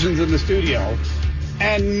 televisions in the studio.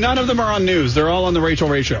 And none of them are on news. They're all on the Rachel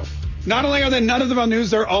Ray Show. Not only are they none of them on news,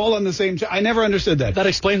 they're all on the same I never understood that. That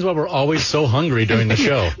explains why we're always so hungry during the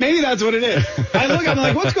show. Maybe that's what it is. I'm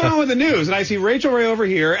like, what's going on with the news? And I see Rachel Ray over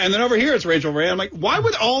here, and then over here it's Rachel Ray. I'm like, why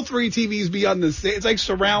would all 3 TVs be on the same? It's like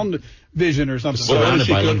surround vision or something. What is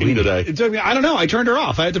she cooking today? It took me, I don't know. I turned her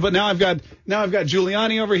off. I had to put, now I've got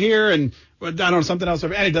Giuliani over here, and I don't know, something else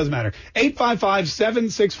over, and it doesn't matter.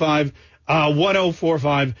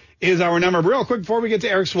 855-765-1045 is our number. Real quick, before we get to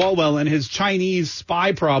Eric Swalwell and his Chinese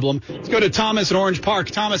spy problem, let's go to Thomas in Orange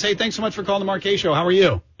Park. Thomas, hey, thanks so much for calling the Mark Kaye Show. How are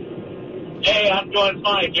you? Hey, I'm doing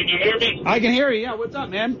fine. Can you hear me? I can hear you. Yeah, what's up,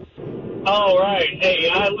 man? All right. Hey,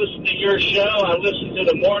 I listen to your show. I listen to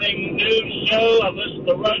the morning news show. I listen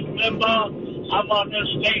to Rush Limbaugh. I'm on this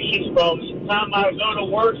station from the time I go to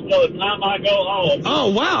work till the time I go home.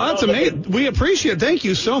 Oh, wow. That's amazing. We appreciate it. Thank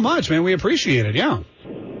you so much, man. We appreciate it. Yeah.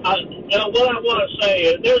 What I want to say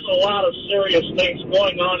is there's a lot of serious things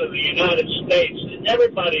going on in the United States.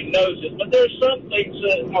 Everybody knows it, but there's some things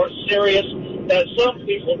that are serious that some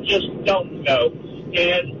people just don't know.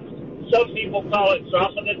 And some people call it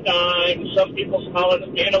dropping a dime. Some people call it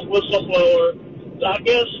being a whistleblower. I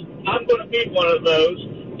guess I'm going to be one of those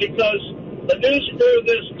because the news crew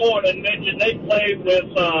this morning mentioned they played with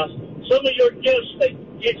some of your gifts that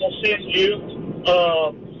people send you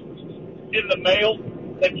in the mail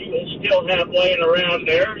that you will still have laying around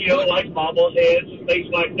there, like bobbleheads and things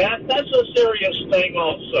like that. That's a serious thing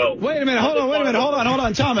also. Wait a minute, hold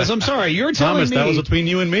on, Thomas. I'm sorry. You're telling me that was between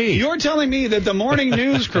you and me. You're telling me that the morning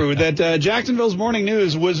news crew, that Jacksonville's morning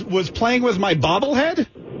news was playing with my bobblehead?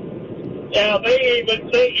 Yeah, they even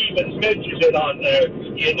mentioned it on there,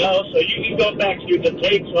 so you can go back to the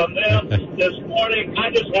tapes on them. This morning,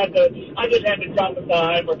 I just had to drop a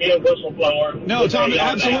dime or be a whistleblower. No, Tom,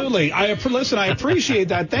 absolutely. I appreciate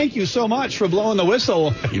that. Thank you so much for blowing the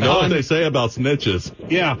whistle. You know what they say about snitches.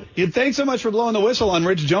 Yeah. Thanks so much for blowing the whistle on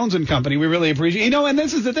Rich Jones and Company. We really appreciate it. And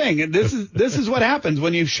this is the thing. This is what happens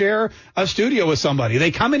when you share a studio with somebody.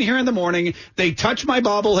 They come in here in the morning, they touch my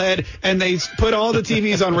bobblehead, and they put all the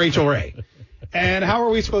TVs on Rachel Ray. And how are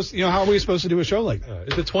we supposed to do a show like that?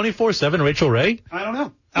 Is it 24/7 Rachel Ray? I don't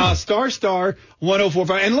know. Star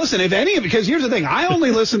 1045. And listen, because here's the thing. I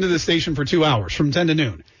only listen to this station for 2 hours from 10 to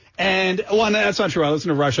noon. And, well, that's not true. I listened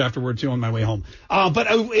to Rush afterward, too, on my way home. But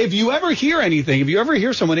if you ever hear anything, if you ever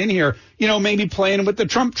hear someone in here, maybe playing with the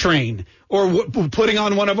Trump train or putting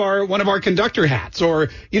on one of our conductor hats or,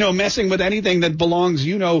 messing with anything that belongs,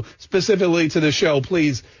 specifically to the show,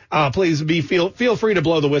 please feel free to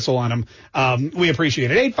blow the whistle on them. We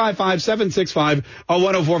appreciate it.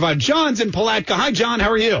 855-765-1045. John's in Palatka. Hi, John.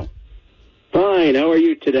 How are you? Fine. How are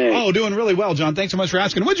you today? Oh, doing really well, John. Thanks so much for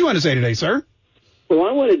asking. What do you want to say today, sir? Well,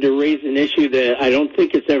 I wanted to raise an issue that I don't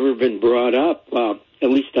think it's ever been brought up, at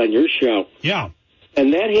least on your show. Yeah.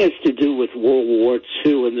 And that has to do with World War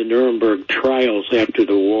II and the Nuremberg trials after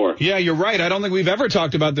the war. Yeah, you're right. I don't think we've ever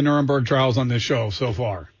talked about the Nuremberg trials on this show so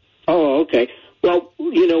far. Oh, okay. Well,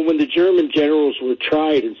 when the German generals were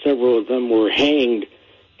tried and several of them were hanged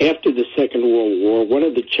after the Second World War, one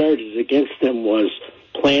of the charges against them was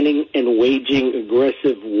planning and waging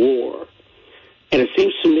aggressive war. And it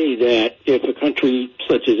seems to me that if a country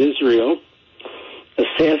such as Israel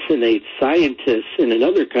assassinates scientists in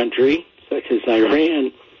another country, such as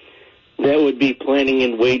Iran, that would be planning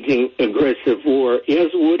and waging aggressive war, as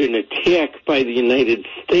would an attack by the United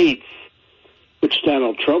States, which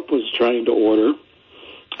Donald Trump was trying to order,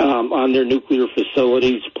 on their nuclear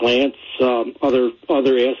facilities, plants, other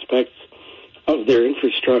aspects of their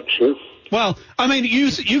infrastructure. Well, I mean,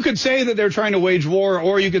 you could say that they're trying to wage war,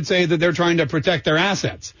 or you could say that they're trying to protect their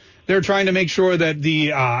assets. They're trying to make sure that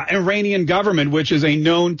the Iranian government, which is a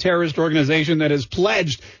known terrorist organization that has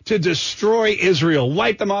pledged to destroy Israel,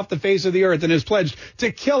 wipe them off the face of the earth, and has pledged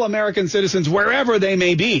to kill American citizens wherever they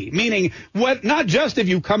may be. Meaning, not just if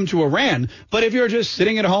you come to Iran, but if you're just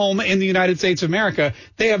sitting at home in the United States of America,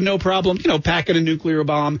 they have no problem, packing a nuclear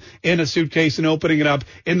bomb in a suitcase and opening it up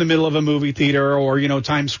in the middle of a movie theater or,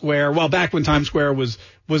 Times Square. Well, back when Times Square was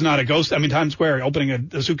not a ghost. I mean, Times Square, opening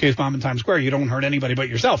a suitcase bomb in Times Square, you don't hurt anybody but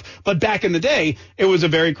yourself. But back in the day, it was a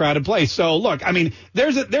very crowded place. So look, I mean,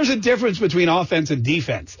 there's a difference between offense and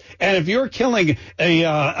defense. And if you're killing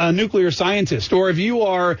a nuclear scientist, or if you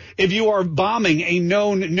are bombing a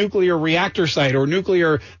known nuclear reactor site or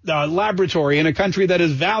nuclear laboratory in a country that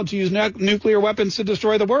has vowed to use nuclear weapons to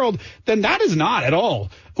destroy the world, then that is not at all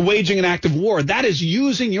waging an act of war. That is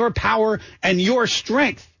using your power and your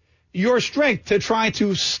strength to try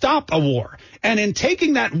to stop a war. And in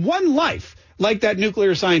taking that one life, like that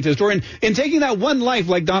nuclear scientist, or in taking that one life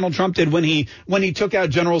like Donald Trump did when he took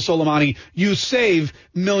out General Soleimani, you save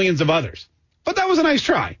millions of others. But that was a nice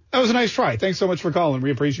try. Thanks so much for calling.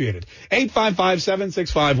 We appreciate it.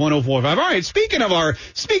 855-765-1045. All right. Speaking of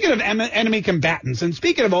enemy combatants, and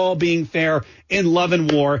speaking of all being fair in love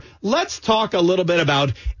and war, let's talk a little bit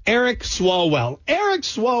about Eric Swalwell. Eric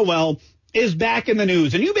Swalwell is back in the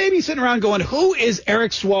news, and you may be sitting around going, who is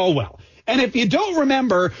Eric Swalwell? And if you don't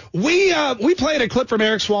remember, we played a clip from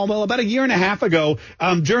Eric Swalwell about a year and a half ago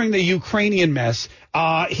during the Ukrainian mess.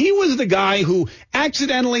 He was the guy who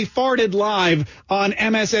accidentally farted live on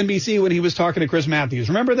MSNBC when he was talking to Chris Matthews.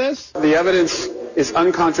 Remember this? The evidence is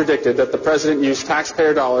uncontradicted that the president used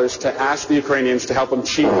taxpayer dollars to ask the Ukrainians to help him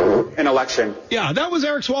cheat an election. Yeah, that was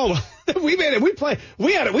Eric Swalwell. We made it. We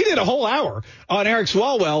did a whole hour on Eric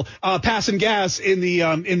Swalwell passing gas in the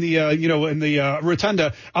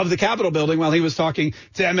rotunda of the Capitol building while he was talking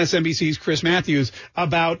to MSNBC's Chris Matthews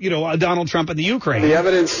about Donald Trump and the Ukraine. The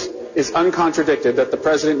evidence is uncontradicted that the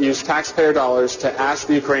president used taxpayer dollars to ask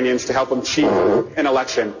the Ukrainians to help him cheat an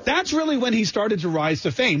election. That's really when he started to rise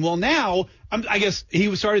to fame. Well, now I guess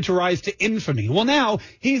he started to rise to infamy. Well, now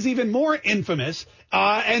he's even more infamous.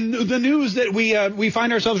 And the news that we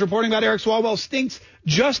find ourselves reporting about Eric Swalwell stinks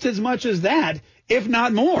just as much as that, if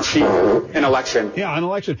not more. An election. Yeah, an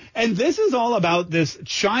election. And this is all about this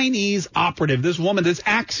Chinese operative, this woman, this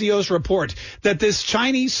Axios report, that this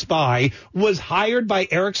Chinese spy was hired by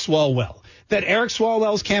Eric Swalwell. That Eric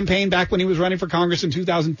Swalwell's campaign back when he was running for Congress in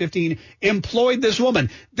 2015 employed this woman.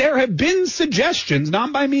 There have been suggestions,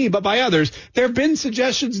 not by me, but by others, there have been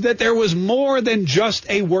suggestions that there was more than just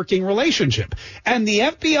a working relationship. And the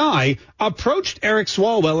FBI approached Eric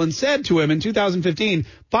Swalwell and said to him in 2015,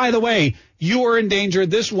 by the way, you are in danger.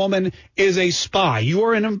 This woman is a spy. You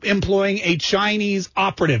are employing a Chinese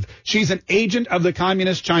operative. She's an agent of the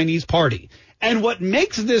Communist Chinese Party. And what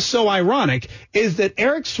makes this so ironic is that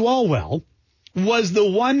Eric Swalwell was the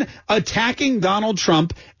one attacking Donald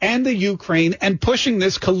Trump and the Ukraine and pushing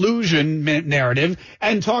this collusion narrative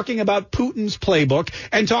and talking about Putin's playbook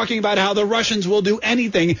and talking about how the Russians will do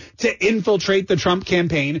anything to infiltrate the Trump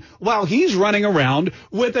campaign while he's running around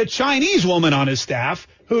with a Chinese woman on his staff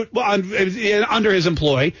under his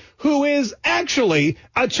employ, who is actually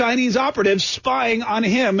a Chinese operative spying on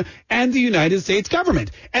him and the United States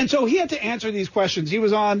government. And so he had to answer these questions. He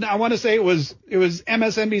was on, I want to say it was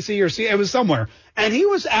MSNBC or it was somewhere. And he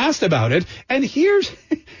was asked about it. And here's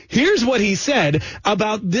what he said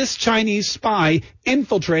about this Chinese spy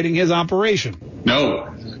infiltrating his operation.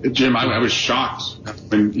 No, Jim, I was shocked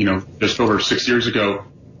when, just over 6 years ago,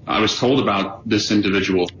 I was told about this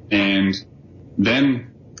individual. And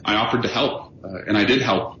then I offered to help. And I did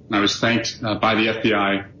help. And I was thanked by the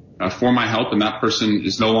FBI for my help. And that person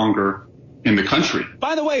is no longer in the country.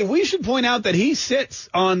 By the way, we should point out that he sits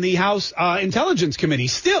on the House Intelligence Committee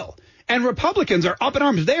still. And Republicans are up in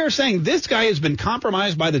arms. They are saying this guy has been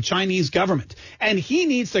compromised by the Chinese government, and he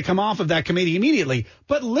needs to come off of that committee immediately.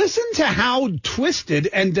 But listen to how twisted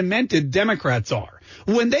and demented Democrats are.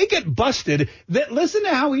 When they get busted, listen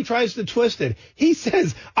to how he tries to twist it. He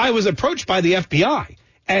says, I was approached by the FBI,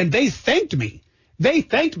 and they thanked me. They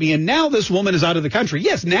thanked me, and now this woman is out of the country.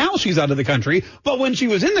 Yes, now she's out of the country, but when she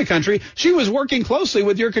was in the country, she was working closely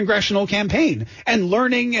with your congressional campaign and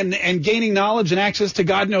learning and gaining knowledge and access to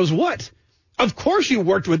God knows what. Of course you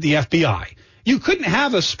worked with the FBI. You couldn't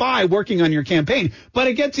have a spy working on your campaign, but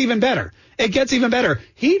it gets even better. It gets even better.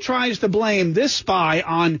 He tries to blame this spy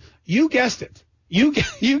on, you guessed it, you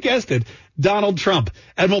guessed it, Donald Trump.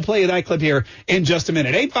 And we'll play you that clip here in just a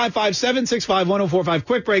minute. 855-765-1045.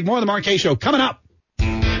 Quick break. More of the Mark Kaye Show coming up.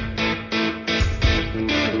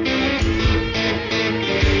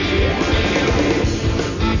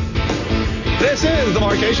 This is the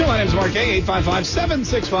Mark Kaye Show. My name is Mark Kaye.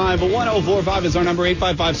 855-765-1045 is our number.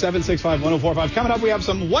 855-765-1045. Coming up, we have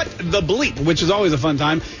some What the Bleep, which is always a fun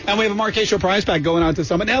time. And we have a Mark Kaye Show prize pack going out to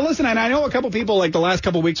someone. Now, listen, and I know a couple people, like the last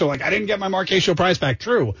couple weeks, are like, I didn't get my Mark Kaye Show prize pack.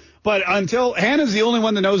 True. But until Hannah's the only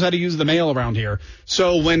one that knows how to use the mail around here.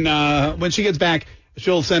 So when she gets back,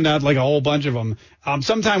 she'll send out like a whole bunch of them.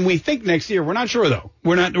 Sometime we think next year. We're not sure, though.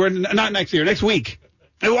 We're not next year. Next week.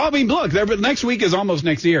 Well, I mean, look, next week is almost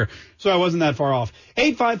next year, so I wasn't that far off.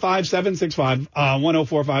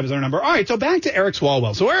 855-765-1045 is our number. All right, so back to Eric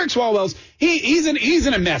Swalwell. So Eric Swalwell's, he's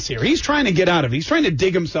in a mess here. He's trying to get out of it. He's trying to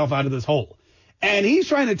dig himself out of this hole. And he's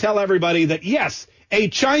trying to tell everybody that, yes, a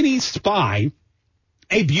Chinese spy,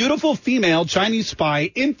 a beautiful female Chinese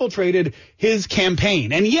spy, infiltrated his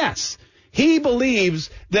campaign. And yes, he believes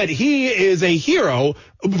that he is a hero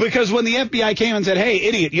because when the FBI came and said, hey,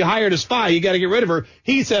 idiot, you hired a spy, you got to get rid of her,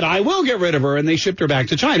 he said, I will get rid of her, and they shipped her back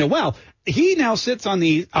to China. Well, he now sits on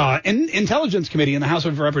the Intelligence Committee in the House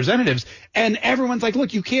of Representatives, and everyone's like,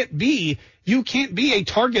 look, you can't be a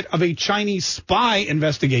target of a Chinese spy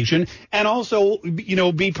investigation and also,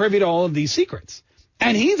 be privy to all of these secrets.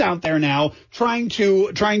 And he's out there now trying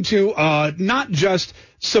to not just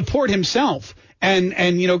support himself and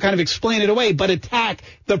kind of explain it away, but attack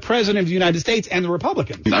the president of the United States and the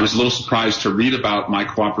Republicans. I was a little surprised to read about my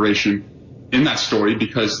cooperation in that story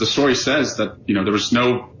because the story says that,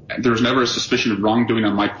 there was never a suspicion of wrongdoing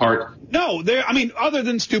on my part. No, other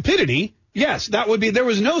than stupidity, yes, there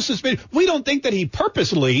was no suspicion. We don't think that he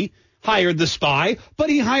purposely hired the spy, but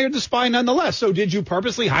he hired the spy nonetheless. So did you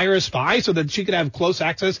purposely hire a spy so that she could have close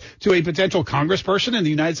access to a potential congressperson in the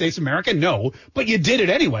United States of America? No, but you did it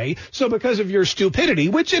anyway. So because of your stupidity,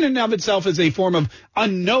 which in and of itself is a form of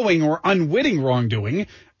unknowing or unwitting wrongdoing,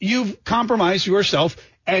 you've compromised yourself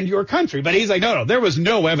and your country. But he's like, no, there was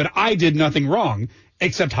no evidence. I did nothing wrong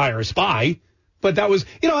except hire a spy. But that was,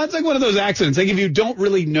 that's like one of those accidents. Like if you don't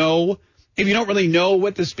really know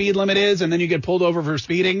what the speed limit is and then you get pulled over for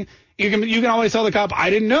speeding, you can always tell the cop, I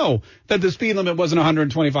didn't know that the speed limit wasn't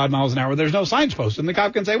 125 miles an hour. There's no signs posted. And the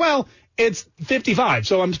cop can say, well, it's 55,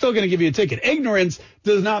 so I'm still going to give you a ticket. Ignorance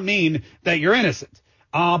does not mean that you're innocent.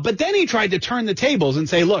 But then he tried to turn the tables and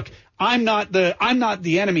say, look, I'm not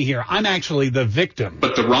the enemy here. I'm actually the victim.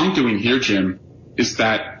 But the wrongdoing here, Jim, is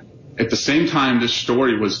that at the same time this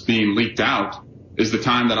story was being leaked out is the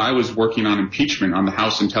time that I was working on impeachment on the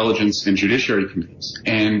House Intelligence and Judiciary Committees.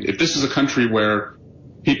 And if this is a country where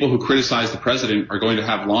people who criticize the president are going to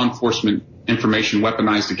have law enforcement information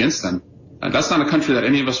weaponized against them, that's not a country that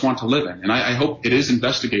any of us want to live in. And I hope it is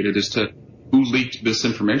investigated as to who leaked this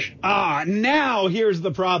information. Now here's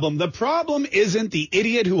the problem. The problem isn't the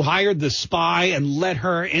idiot who hired the spy and let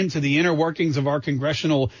her into the inner workings of our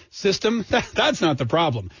congressional system. That's not the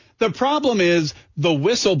problem. The problem is the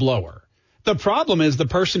whistleblower. The problem is the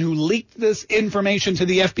person who leaked this information to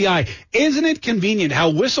the FBI. Isn't it convenient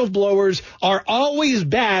how whistleblowers are always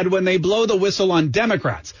bad when they blow the whistle on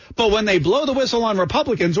Democrats, but when they blow the whistle on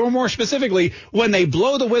Republicans, or more specifically, when they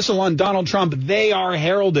blow the whistle on Donald Trump, they are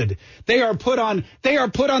heralded. They are put on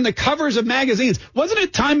the covers of magazines. Wasn't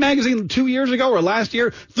it Time magazine 2 years ago or last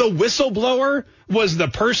year? The whistleblower was the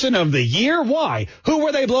person of the year. Why? Who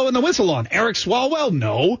were they blowing the whistle on? Eric Swalwell?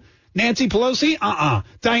 No. Nancy Pelosi?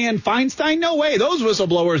 Dianne Feinstein? No way. Those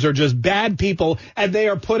whistleblowers are just bad people, and they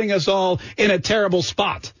are putting us all in a terrible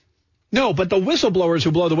spot. No, but the whistleblowers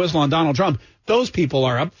who blow the whistle on Donald Trump, those people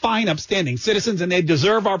are fine, upstanding citizens, and they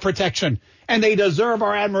deserve our protection, and they deserve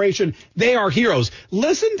our admiration. They are heroes.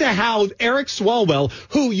 Listen to how Eric Swalwell,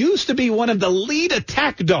 who used to be one of the lead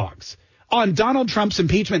attack dogs on Donald Trump's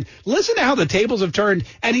impeachment, listen to how the tables have turned,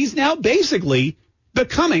 and he's now basically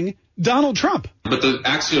becoming Donald Trump. But the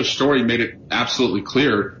Axios story made it absolutely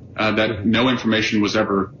clear that no information was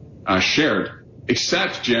ever shared,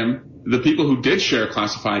 except, Jim, the people who did share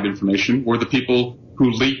classified information were the people who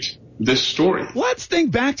leaked this story. Let's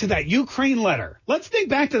think back to that Ukraine letter. Let's think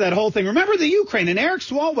back to that whole thing. Remember the Ukraine, and Eric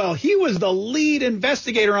Swalwell, he was the lead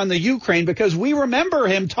investigator on the Ukraine because we remember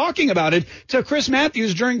him talking about it to Chris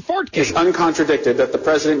Matthews during Fortgate. It's uncontradicted that the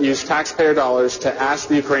president used taxpayer dollars to ask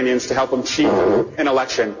the Ukrainians to help him cheat an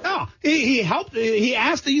election. No, he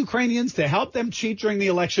asked the Ukrainians to help them cheat during the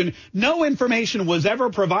election. No information was ever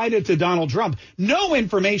provided to Donald Trump. No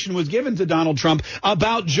information was given to Donald Trump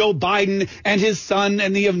about Joe Biden and his son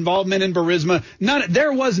and the involvement in Burisma.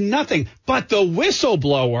 There was nothing. But the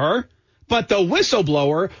whistleblower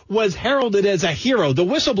was heralded as a hero. The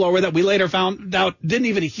whistleblower that we later found out didn't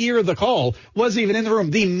even hear the call, wasn't even in the room.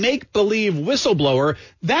 The make-believe whistleblower,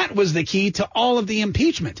 that was the key to all of the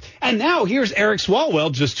impeachment. And now here's Eric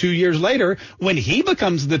Swalwell just 2 years later when he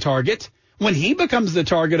becomes the target. When he becomes the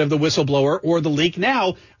target of the whistleblower or the leak.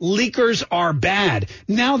 Now, leakers are bad.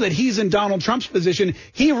 Now that he's in Donald Trump's position,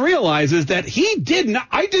 he realizes that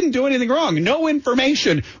I didn't do anything wrong. No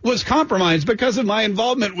information was compromised because of my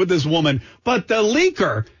involvement with this woman. But the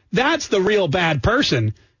leaker, that's the real bad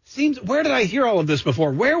person. Where did I hear all of this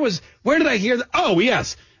before? Where did I hear oh,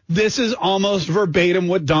 yes. This is almost verbatim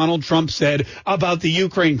what Donald Trump said about the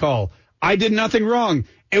Ukraine call. I did nothing wrong.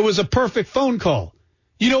 It was a perfect phone call.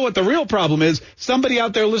 You know what the real problem is? Somebody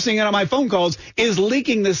out there listening in on my phone calls is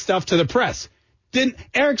leaking this stuff to the press.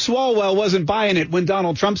 Eric Swalwell wasn't buying it when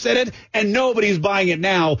Donald Trump said it, and nobody's buying it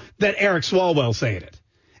now that Eric Swalwell said it.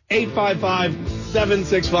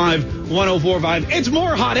 855-765-1045. It's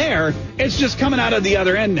more hot air. It's just coming out of the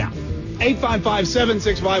other end now.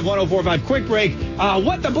 855-765-1045. Quick break.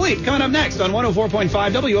 What the Bleep? Coming up next on 104.5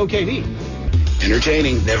 WOKV.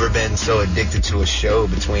 Entertaining. Never been so addicted to a show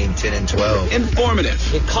between 10 and 12. Informative.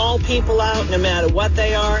 You call people out no matter what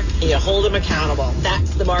they are, and you hold them accountable.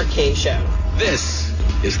 That's the Mark K Show. This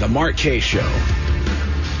is the Mark K Show.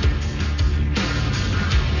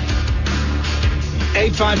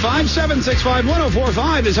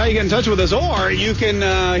 855-765-1045 is how you get in touch with us. Or you can,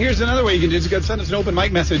 here's another way you can do it. You can send us an open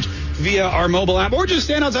mic message via our mobile app, or just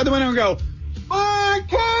stand outside the window and go, Mark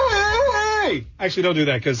K! Actually, don't do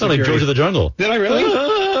that because it's not like George of the Jungle. Did I really?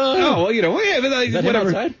 Oh, well,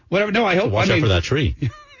 whatever. Whatever. No, I hope. Watch out for that tree.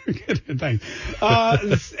 Thanks.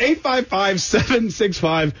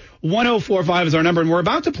 855-765-1045 is our number, and we're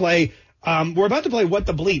about to play What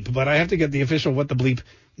the Bleep, but I have to get the official What the Bleep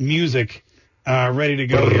music ready to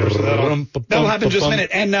go here. So that'll happen in just a minute.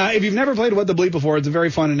 And if you've never played What the Bleep before, it's a very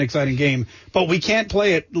fun and exciting game, but we can't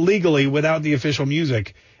play it legally without the official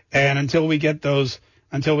music. And until we get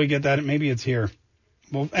that, maybe it's here.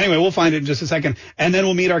 Well, anyway, we'll find it in just a second, and then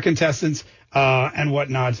we'll meet our contestants and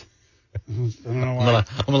whatnot. I don't know why.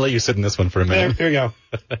 I'm gonna let you sit in this one for a minute. There you go.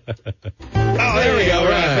 There we go.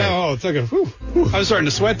 Right. Oh, it took a whew. I was starting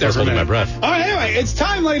to sweat there. I was holding my breath. All right, anyway, it's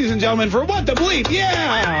time, ladies and gentlemen, for What the Bleep.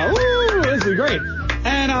 Yeah! Woo! This is great.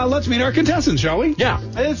 And let's meet our contestants, shall we? Yeah.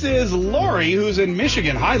 This is Lori, who's in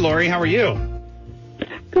Michigan. Hi, Lori. How are you?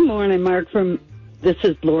 Good morning, Mark. This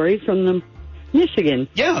is Lori from Michigan.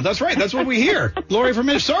 Yeah, that's right. That's what we hear. Lori from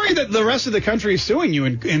Michigan. Sorry that the rest of the country is suing you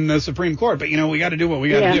in the Supreme Court, but, we got to do what we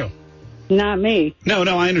got to do. Not me. No,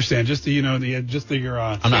 I understand. Just your. I'm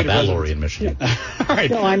not that Lori in Michigan. All right.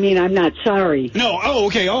 No, I mean, I'm not sorry. No. Oh,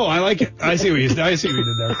 okay. Oh, I like it. I see what you did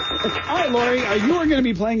there. All right, Lori, you are going to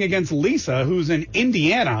be playing against Lisa, who's in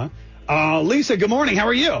Indiana. Lisa, good morning. How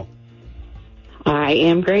are you? I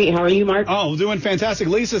am great. How are you, Mark? Oh, doing fantastic.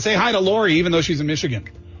 Lisa, say hi to Lori, even though she's in Michigan.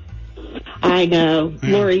 I know.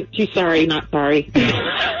 Yeah. Lori, she's sorry, not sorry.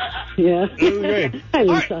 Yeah. Yeah. That was great. Hi,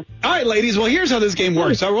 Lisa. All right, ladies. Well, here's how this game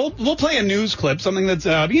works. So we'll play a news clip, something that's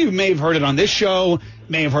you may have heard it on this show,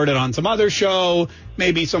 may have heard it on some other show,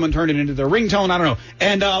 maybe someone turned it into their ringtone. I don't know.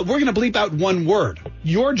 And we're going to bleep out one word.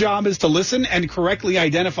 Your job is to listen and correctly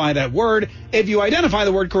identify that word. If you identify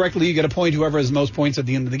the word correctly, you get a point. Whoever has the most points at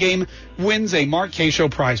the end of the game wins a Mark K. Show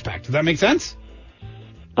prize pack. Does that make sense?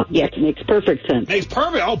 Yes, makes perfect sense. Makes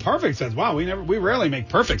perfect sense. Wow, we rarely make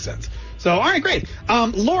perfect sense. So, all right, great.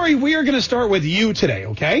 Lori, we are going to start with you today,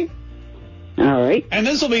 okay? All right. And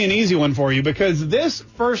this will be an easy one for you because this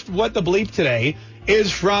first What the Bleep today is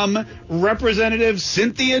from Representative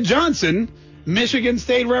Cynthia Johnson, Michigan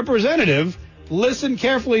State Representative. Listen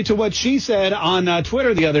carefully to what she said on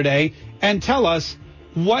Twitter the other day and tell us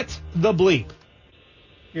what the bleep.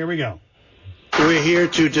 Here we go. We're here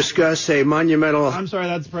to discuss a monumental... I'm sorry,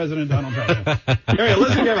 that's President Donald Trump. Here,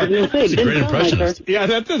 listen carefully. She's a great impressionist. Yeah,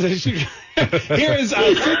 that's it.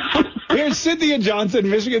 Here's Cynthia Johnson,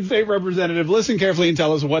 Michigan State Representative. Listen carefully and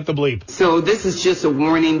tell us what the bleep. So this is just a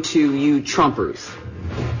warning to you Trumpers.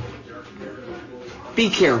 Be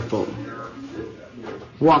careful.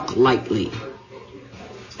 Walk lightly.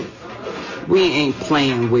 We ain't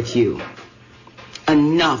playing with you.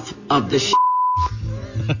 Enough of the shit.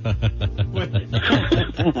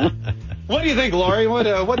 What do you think, Lori? What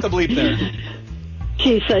the bleep there?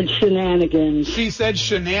 She said shenanigans. She said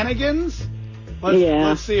shenanigans?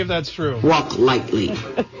 Let's see if that's true. Walk lightly.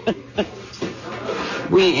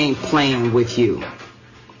 We ain't playing with you.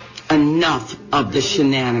 Enough of the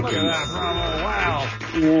shenanigans. Look at that, bravo. Wow.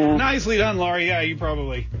 Yeah. Nicely done, Lori. Yeah, you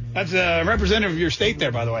probably. That's a representative of your state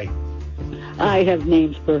there, by the way. I have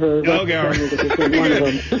names for her. Okay, all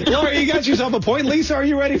right. Lori, you got yourself a point. Lisa, are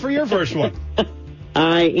you ready for your first one?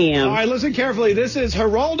 I am. All right, listen carefully. This is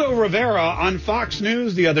Geraldo Rivera on Fox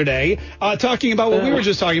News the other day talking about what we were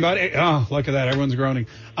just talking about. Oh, look at that. Everyone's groaning.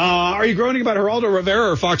 Are you groaning about Geraldo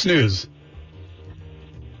Rivera or Fox News?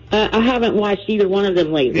 I haven't watched either one of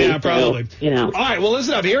them lately. Yeah, probably. So, All right, well,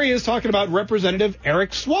 listen up. Here he is talking about Representative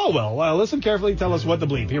Eric Swalwell. Listen carefully. Tell us what the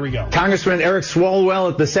bleep. Here we go. Congressman Eric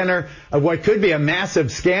Swalwell at the center of what could be a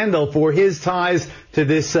massive scandal for his ties to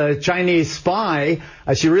this Chinese spy.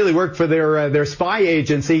 She really worked for their spy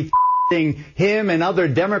agency, him and other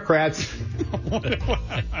Democrats. What do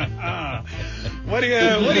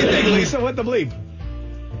you think, Lisa? What the bleep?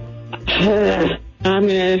 I'm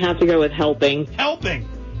going to have to go with helping. Helping.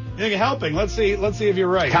 You think helping? Let's see if you're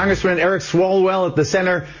right. Congressman Eric Swalwell at the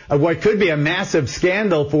center of what could be a massive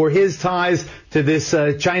scandal for his ties to this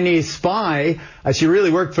Chinese spy. She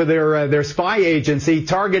really worked for their spy agency,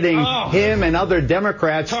 targeting him and other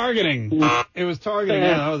Democrats. Targeting. It was targeting.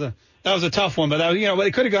 Yeah, that was a tough one, but but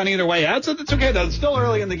it could have gone either way. It's okay though. It's still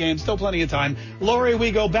early in the game. Still plenty of time. Lori,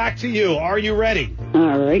 we go back to you. Are you ready?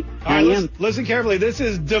 All right. I am. Listen carefully. This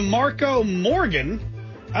is DeMarco Morgan.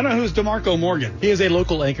 I don't know who's DeMarco Morgan. He is a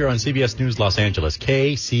local anchor on CBS News Los Angeles,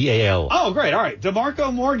 KCAL. Oh, great. All right.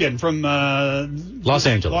 DeMarco Morgan from Los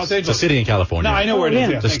Angeles. It's a city in California. No, I know where it is.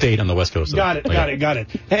 Yeah, it's a state on the west coast. Got it.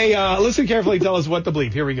 Hey, listen carefully. Tell us what the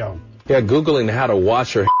bleep. Here we go. Yeah, Googling how to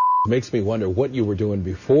wash your makes me wonder what you were doing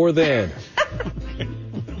before then.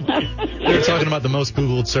 They're talking about the most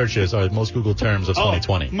Googled searches or most Googled terms of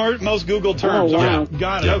 2020. Most Googled terms. Oh, wow.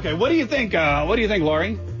 Got it. Yeah. Okay. What do you think?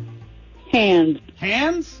 Lori? Hands.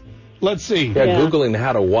 Hands? Let's see. Yeah, Googling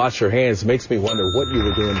how to wash your hands makes me wonder what you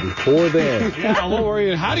were doing before then. Yeah,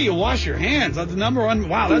 Lori, how do you wash your hands? That's the number one.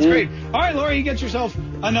 Wow, that's great. All right, Lori, you get yourself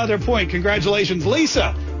another point. Congratulations.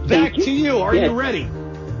 Lisa, back to you. Are you ready?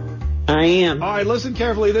 I am. All right, listen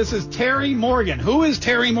carefully. This is Terry Morgan. Who is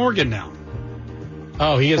Terry Morgan now?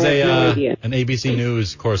 Oh, he is an ABC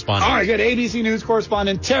News correspondent. All right, good. ABC News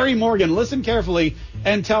correspondent Terry Morgan. Listen carefully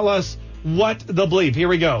and tell us what the bleep. Here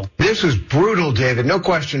we go. This was brutal, David. No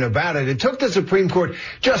question about it. It took the Supreme Court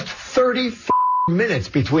just 30 minutes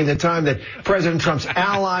between the time that President Trump's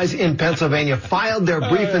allies in Pennsylvania filed their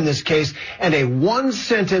brief in this case and a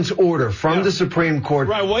one-sentence order from the Supreme Court.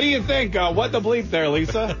 Right. What do you think? What the bleep there,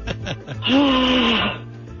 Lisa?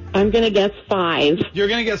 I'm going to guess 5. You're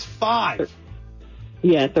going to guess 5?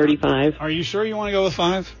 Yeah, 35. Are you sure you want to go with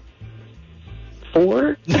 5?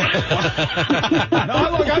 4? No,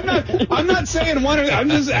 look, I'm not saying one. I'm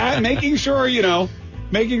just making sure,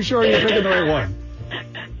 making sure you're picking the right one.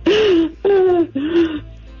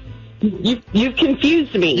 You've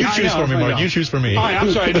confused me. You choose for me, Mark. You choose for me. All right,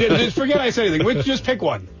 I'm sorry. Just forget I said anything. Just pick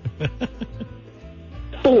one.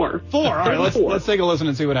 4. All right, let's take a listen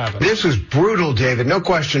and see what happens. This was brutal, David. No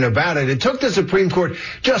question about it. It took the Supreme Court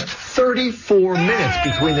just 34 minutes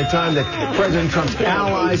between the time that President Trump's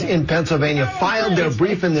allies in Pennsylvania filed their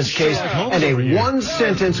brief in this case and a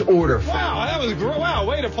one-sentence order. Wow, that was wow.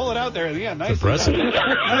 Way to pull it out there at the end. Nice. Impressive.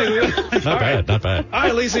 Not bad. All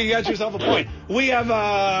right, Lisa, you got yourself a point. We have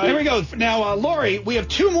here we go. Now, Lori, we have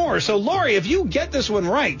 2 more. So, Lori, if you get this one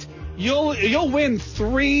right, you'll win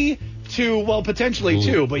 3 to, well, potentially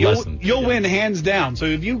 2, but you'll win hands down. So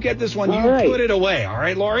if you get this one, put it away. All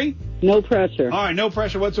right, Lori? No pressure. All right, no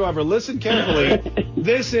pressure whatsoever. Listen carefully.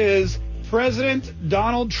 This is President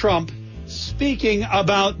Donald Trump speaking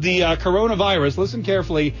about the coronavirus. Listen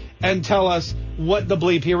carefully and tell us what the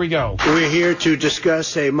bleep. Here we go. We're here to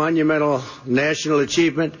discuss a monumental national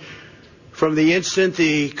achievement. From the instant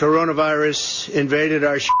the coronavirus invaded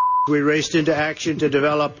our we raced into action to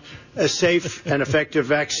develop a safe and effective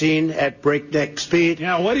vaccine at breakneck speed.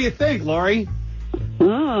 Now, what do you think, Lori?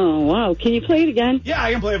 Oh, wow. Can you play it again? Yeah,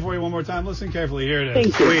 I can play it for you one more time. Listen carefully. Here it is.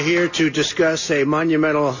 Thank you. We're here to discuss a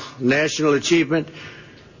monumental national achievement.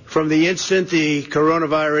 From the instant the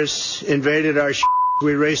coronavirus invaded our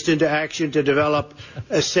we raced into action to develop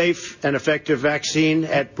a safe and effective vaccine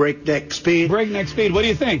at breakneck speed. Breakneck speed. What do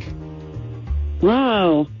you think?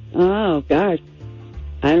 Wow. Oh, gosh.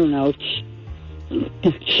 I don't know.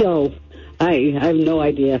 Show. I have no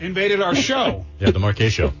idea. Invaded our show. Yeah, the Marquet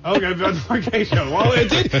Show. Okay, the Marquet Show. Well, it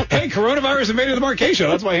did. Hey, coronavirus invaded the Marquet Show.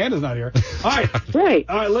 That's why Hannah's not here. All right. Right.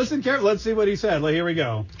 All right, listen carefully. Let's see what he said. Here we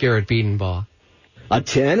go. Garrett Biedenbaugh. A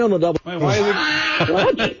 10 on the double. Wait, why is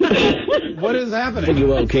it? What is happening?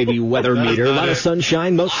 WLKB weather meter. A lot of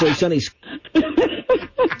sunshine, mostly sunny.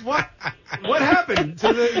 What happened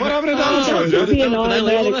to Donald Trump? It'll be an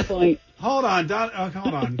automatic point. Hold on,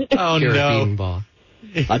 hold on. Oh, Garrett Biedenbaugh.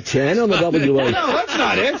 A 10 on the WLKB. No, that's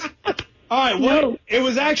not it. All right, No. It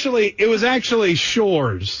was actually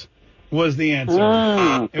Shores was the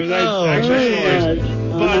answer. It was actually Shores.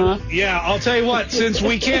 But yeah, I'll tell you what. Since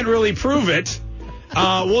we can't really prove it,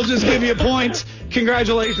 we'll just give you a point.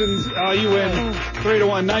 Congratulations, you win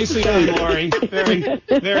 3-1. Nicely done, Lori. Very,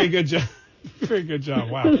 very good job. Very good job.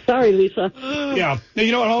 Wow. Sorry, Lisa. Yeah. Now,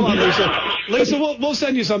 you know what? Hold on, Lisa. Lisa, we'll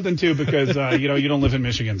send you something, too, because, you don't live in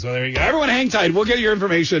Michigan. So there you go. Everyone hang tight. We'll get your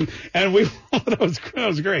information. And that was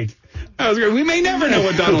great. That was great. We may never know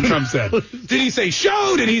what Donald Trump said. Did he say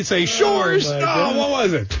show? Did he say shores? What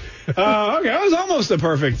was it? Okay, that was almost a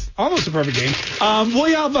perfect game.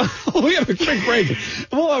 We have a quick break.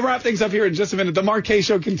 We'll wrap things up here in just a minute. The Marquet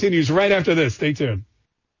Show continues right after this. Stay tuned.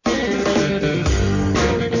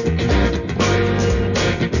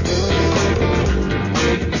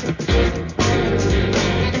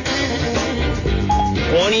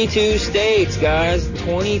 22 states, guys.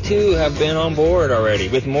 22 have been on board already,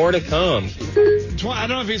 with more to come. I don't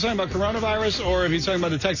know if he's talking about coronavirus or if he's talking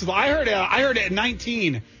about the Texas law. I heard it at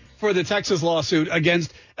 19 for the Texas lawsuit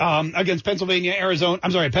against Pennsylvania,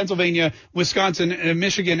 Pennsylvania, Wisconsin,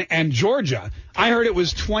 Michigan, and Georgia. I heard it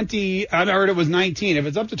was 20. I heard it was 19. If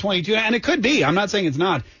it's up to 22, and it could be. I'm not saying it's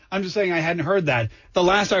not. I'm just saying I hadn't heard that. The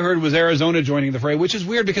last I heard was Arizona joining the fray, which is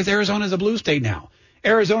weird because Arizona is a blue state now.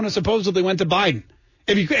 Arizona supposedly went to Biden.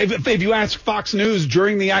 If you ask Fox News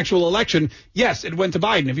during the actual election, yes, it went to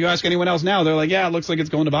Biden. If you ask anyone else now, they're like, yeah, it looks like it's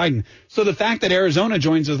going to Biden. So the fact that Arizona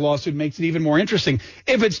joins this lawsuit makes it even more interesting.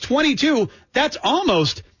 If it's 22, that's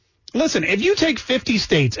almost, listen, if you take 50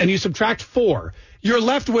 states and you subtract 4, you're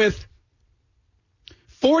left with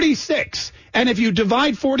 46. And if you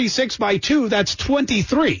divide 46 by 2, that's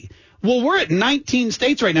 23. Well, we're at 19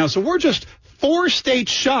 states right now, so we're just 4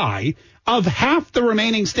 states shy of half the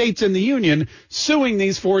remaining states in the union suing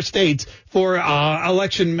these 4 states for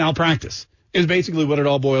election malpractice is basically what it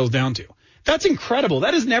all boils down to. That's incredible.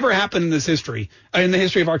 That has never happened in the history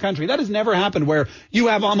of our country. That has never happened where you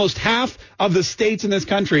have almost half of the states in this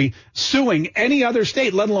country suing any other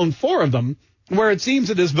state, let alone 4 of them, where it seems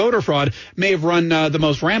that this voter fraud may have run the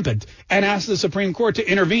most rampant, and asked the Supreme Court to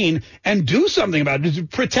intervene and do something about it, to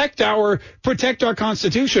protect our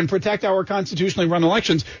Constitution, protect our constitutionally run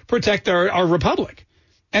elections, protect our republic.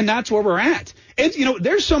 And that's where we're at.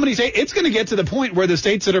 There's so many states. It's going to get to the point where the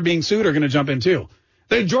states that are being sued are going to jump in too.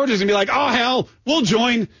 Georgia's going to be like, oh, hell, we'll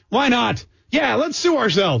join. Why not? Yeah, let's sue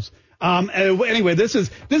ourselves. Anyway, this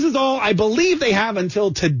is all. I believe they have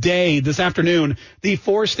until today, this afternoon, the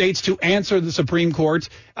 4 states to answer the Supreme Court.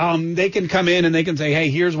 They can come in and they can say, hey,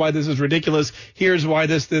 here's why this is ridiculous. Here's why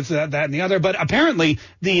this, that, and the other. But apparently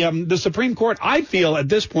the Supreme Court, I feel at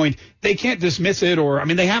this point, they can't dismiss it,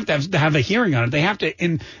 they have to have a hearing on it.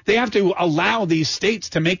 They have to allow these states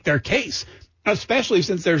to make their case, especially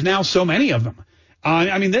since there's now so many of them.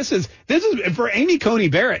 I mean, this is for Amy Coney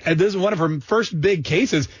Barrett. This is one of her first big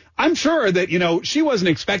cases. I'm sure that, she wasn't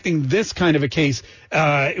expecting this kind of a case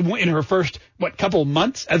in her first, couple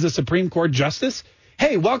months as a Supreme Court justice.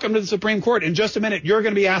 Hey, welcome to the Supreme Court. In just a minute, you're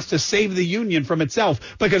going to be asked to save the union from itself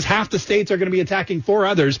because half the states are going to be attacking 4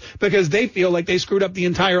 others because they feel like they screwed up the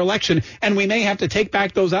entire election. And we may have to take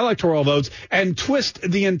back those electoral votes and twist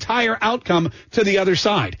the entire outcome to the other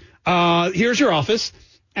side. Here's your office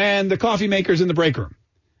and the coffee maker's in the break room.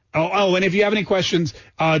 Oh, and if you have any questions,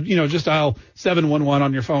 just dial 711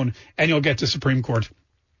 on your phone and you'll get to Supreme Court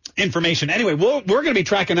information. Anyway, we're going to be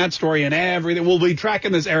tracking that story and everything. We'll be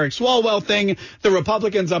tracking this Eric Swalwell thing. The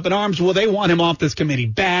Republicans up in arms. Well, they want him off this committee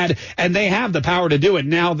bad, and they have the power to do it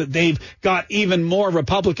now that they've got even more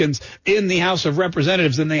Republicans in the House of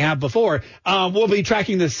Representatives than they have before. We'll be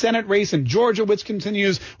tracking the Senate race in Georgia, which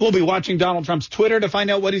continues. We'll be watching Donald Trump's Twitter to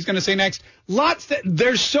find out what he's going to say next.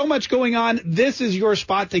 There's so much going on. This is your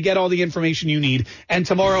spot to get all the information you need. And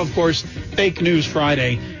tomorrow, of course, Fake News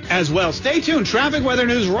Friday as well. Stay tuned. Traffic, weather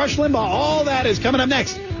news, Rush Limbaugh, all that is coming up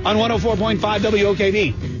next on 104.5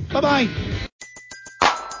 WOKV. Bye-bye.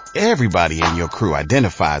 Everybody in your crew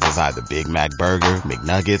identifies as either Big Mac Burger,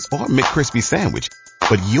 McNuggets, or McCrispy Sandwich.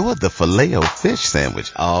 But you're the Filet-O-Fish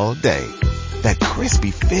Sandwich all day. That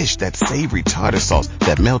crispy fish, that savory tartar sauce,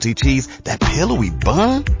 that melty cheese, that pillowy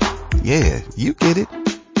bun. Yeah, you get it.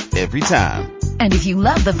 Every time. And if you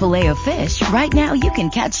love the Filet-O-Fish, right now you can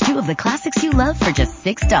catch 2 of the classics you love for just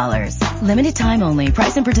 $6. Limited time only.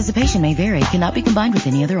 Price and participation may vary. Cannot be combined with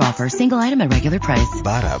any other offer. Single item at regular price.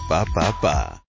 Ba-da-ba-ba-ba.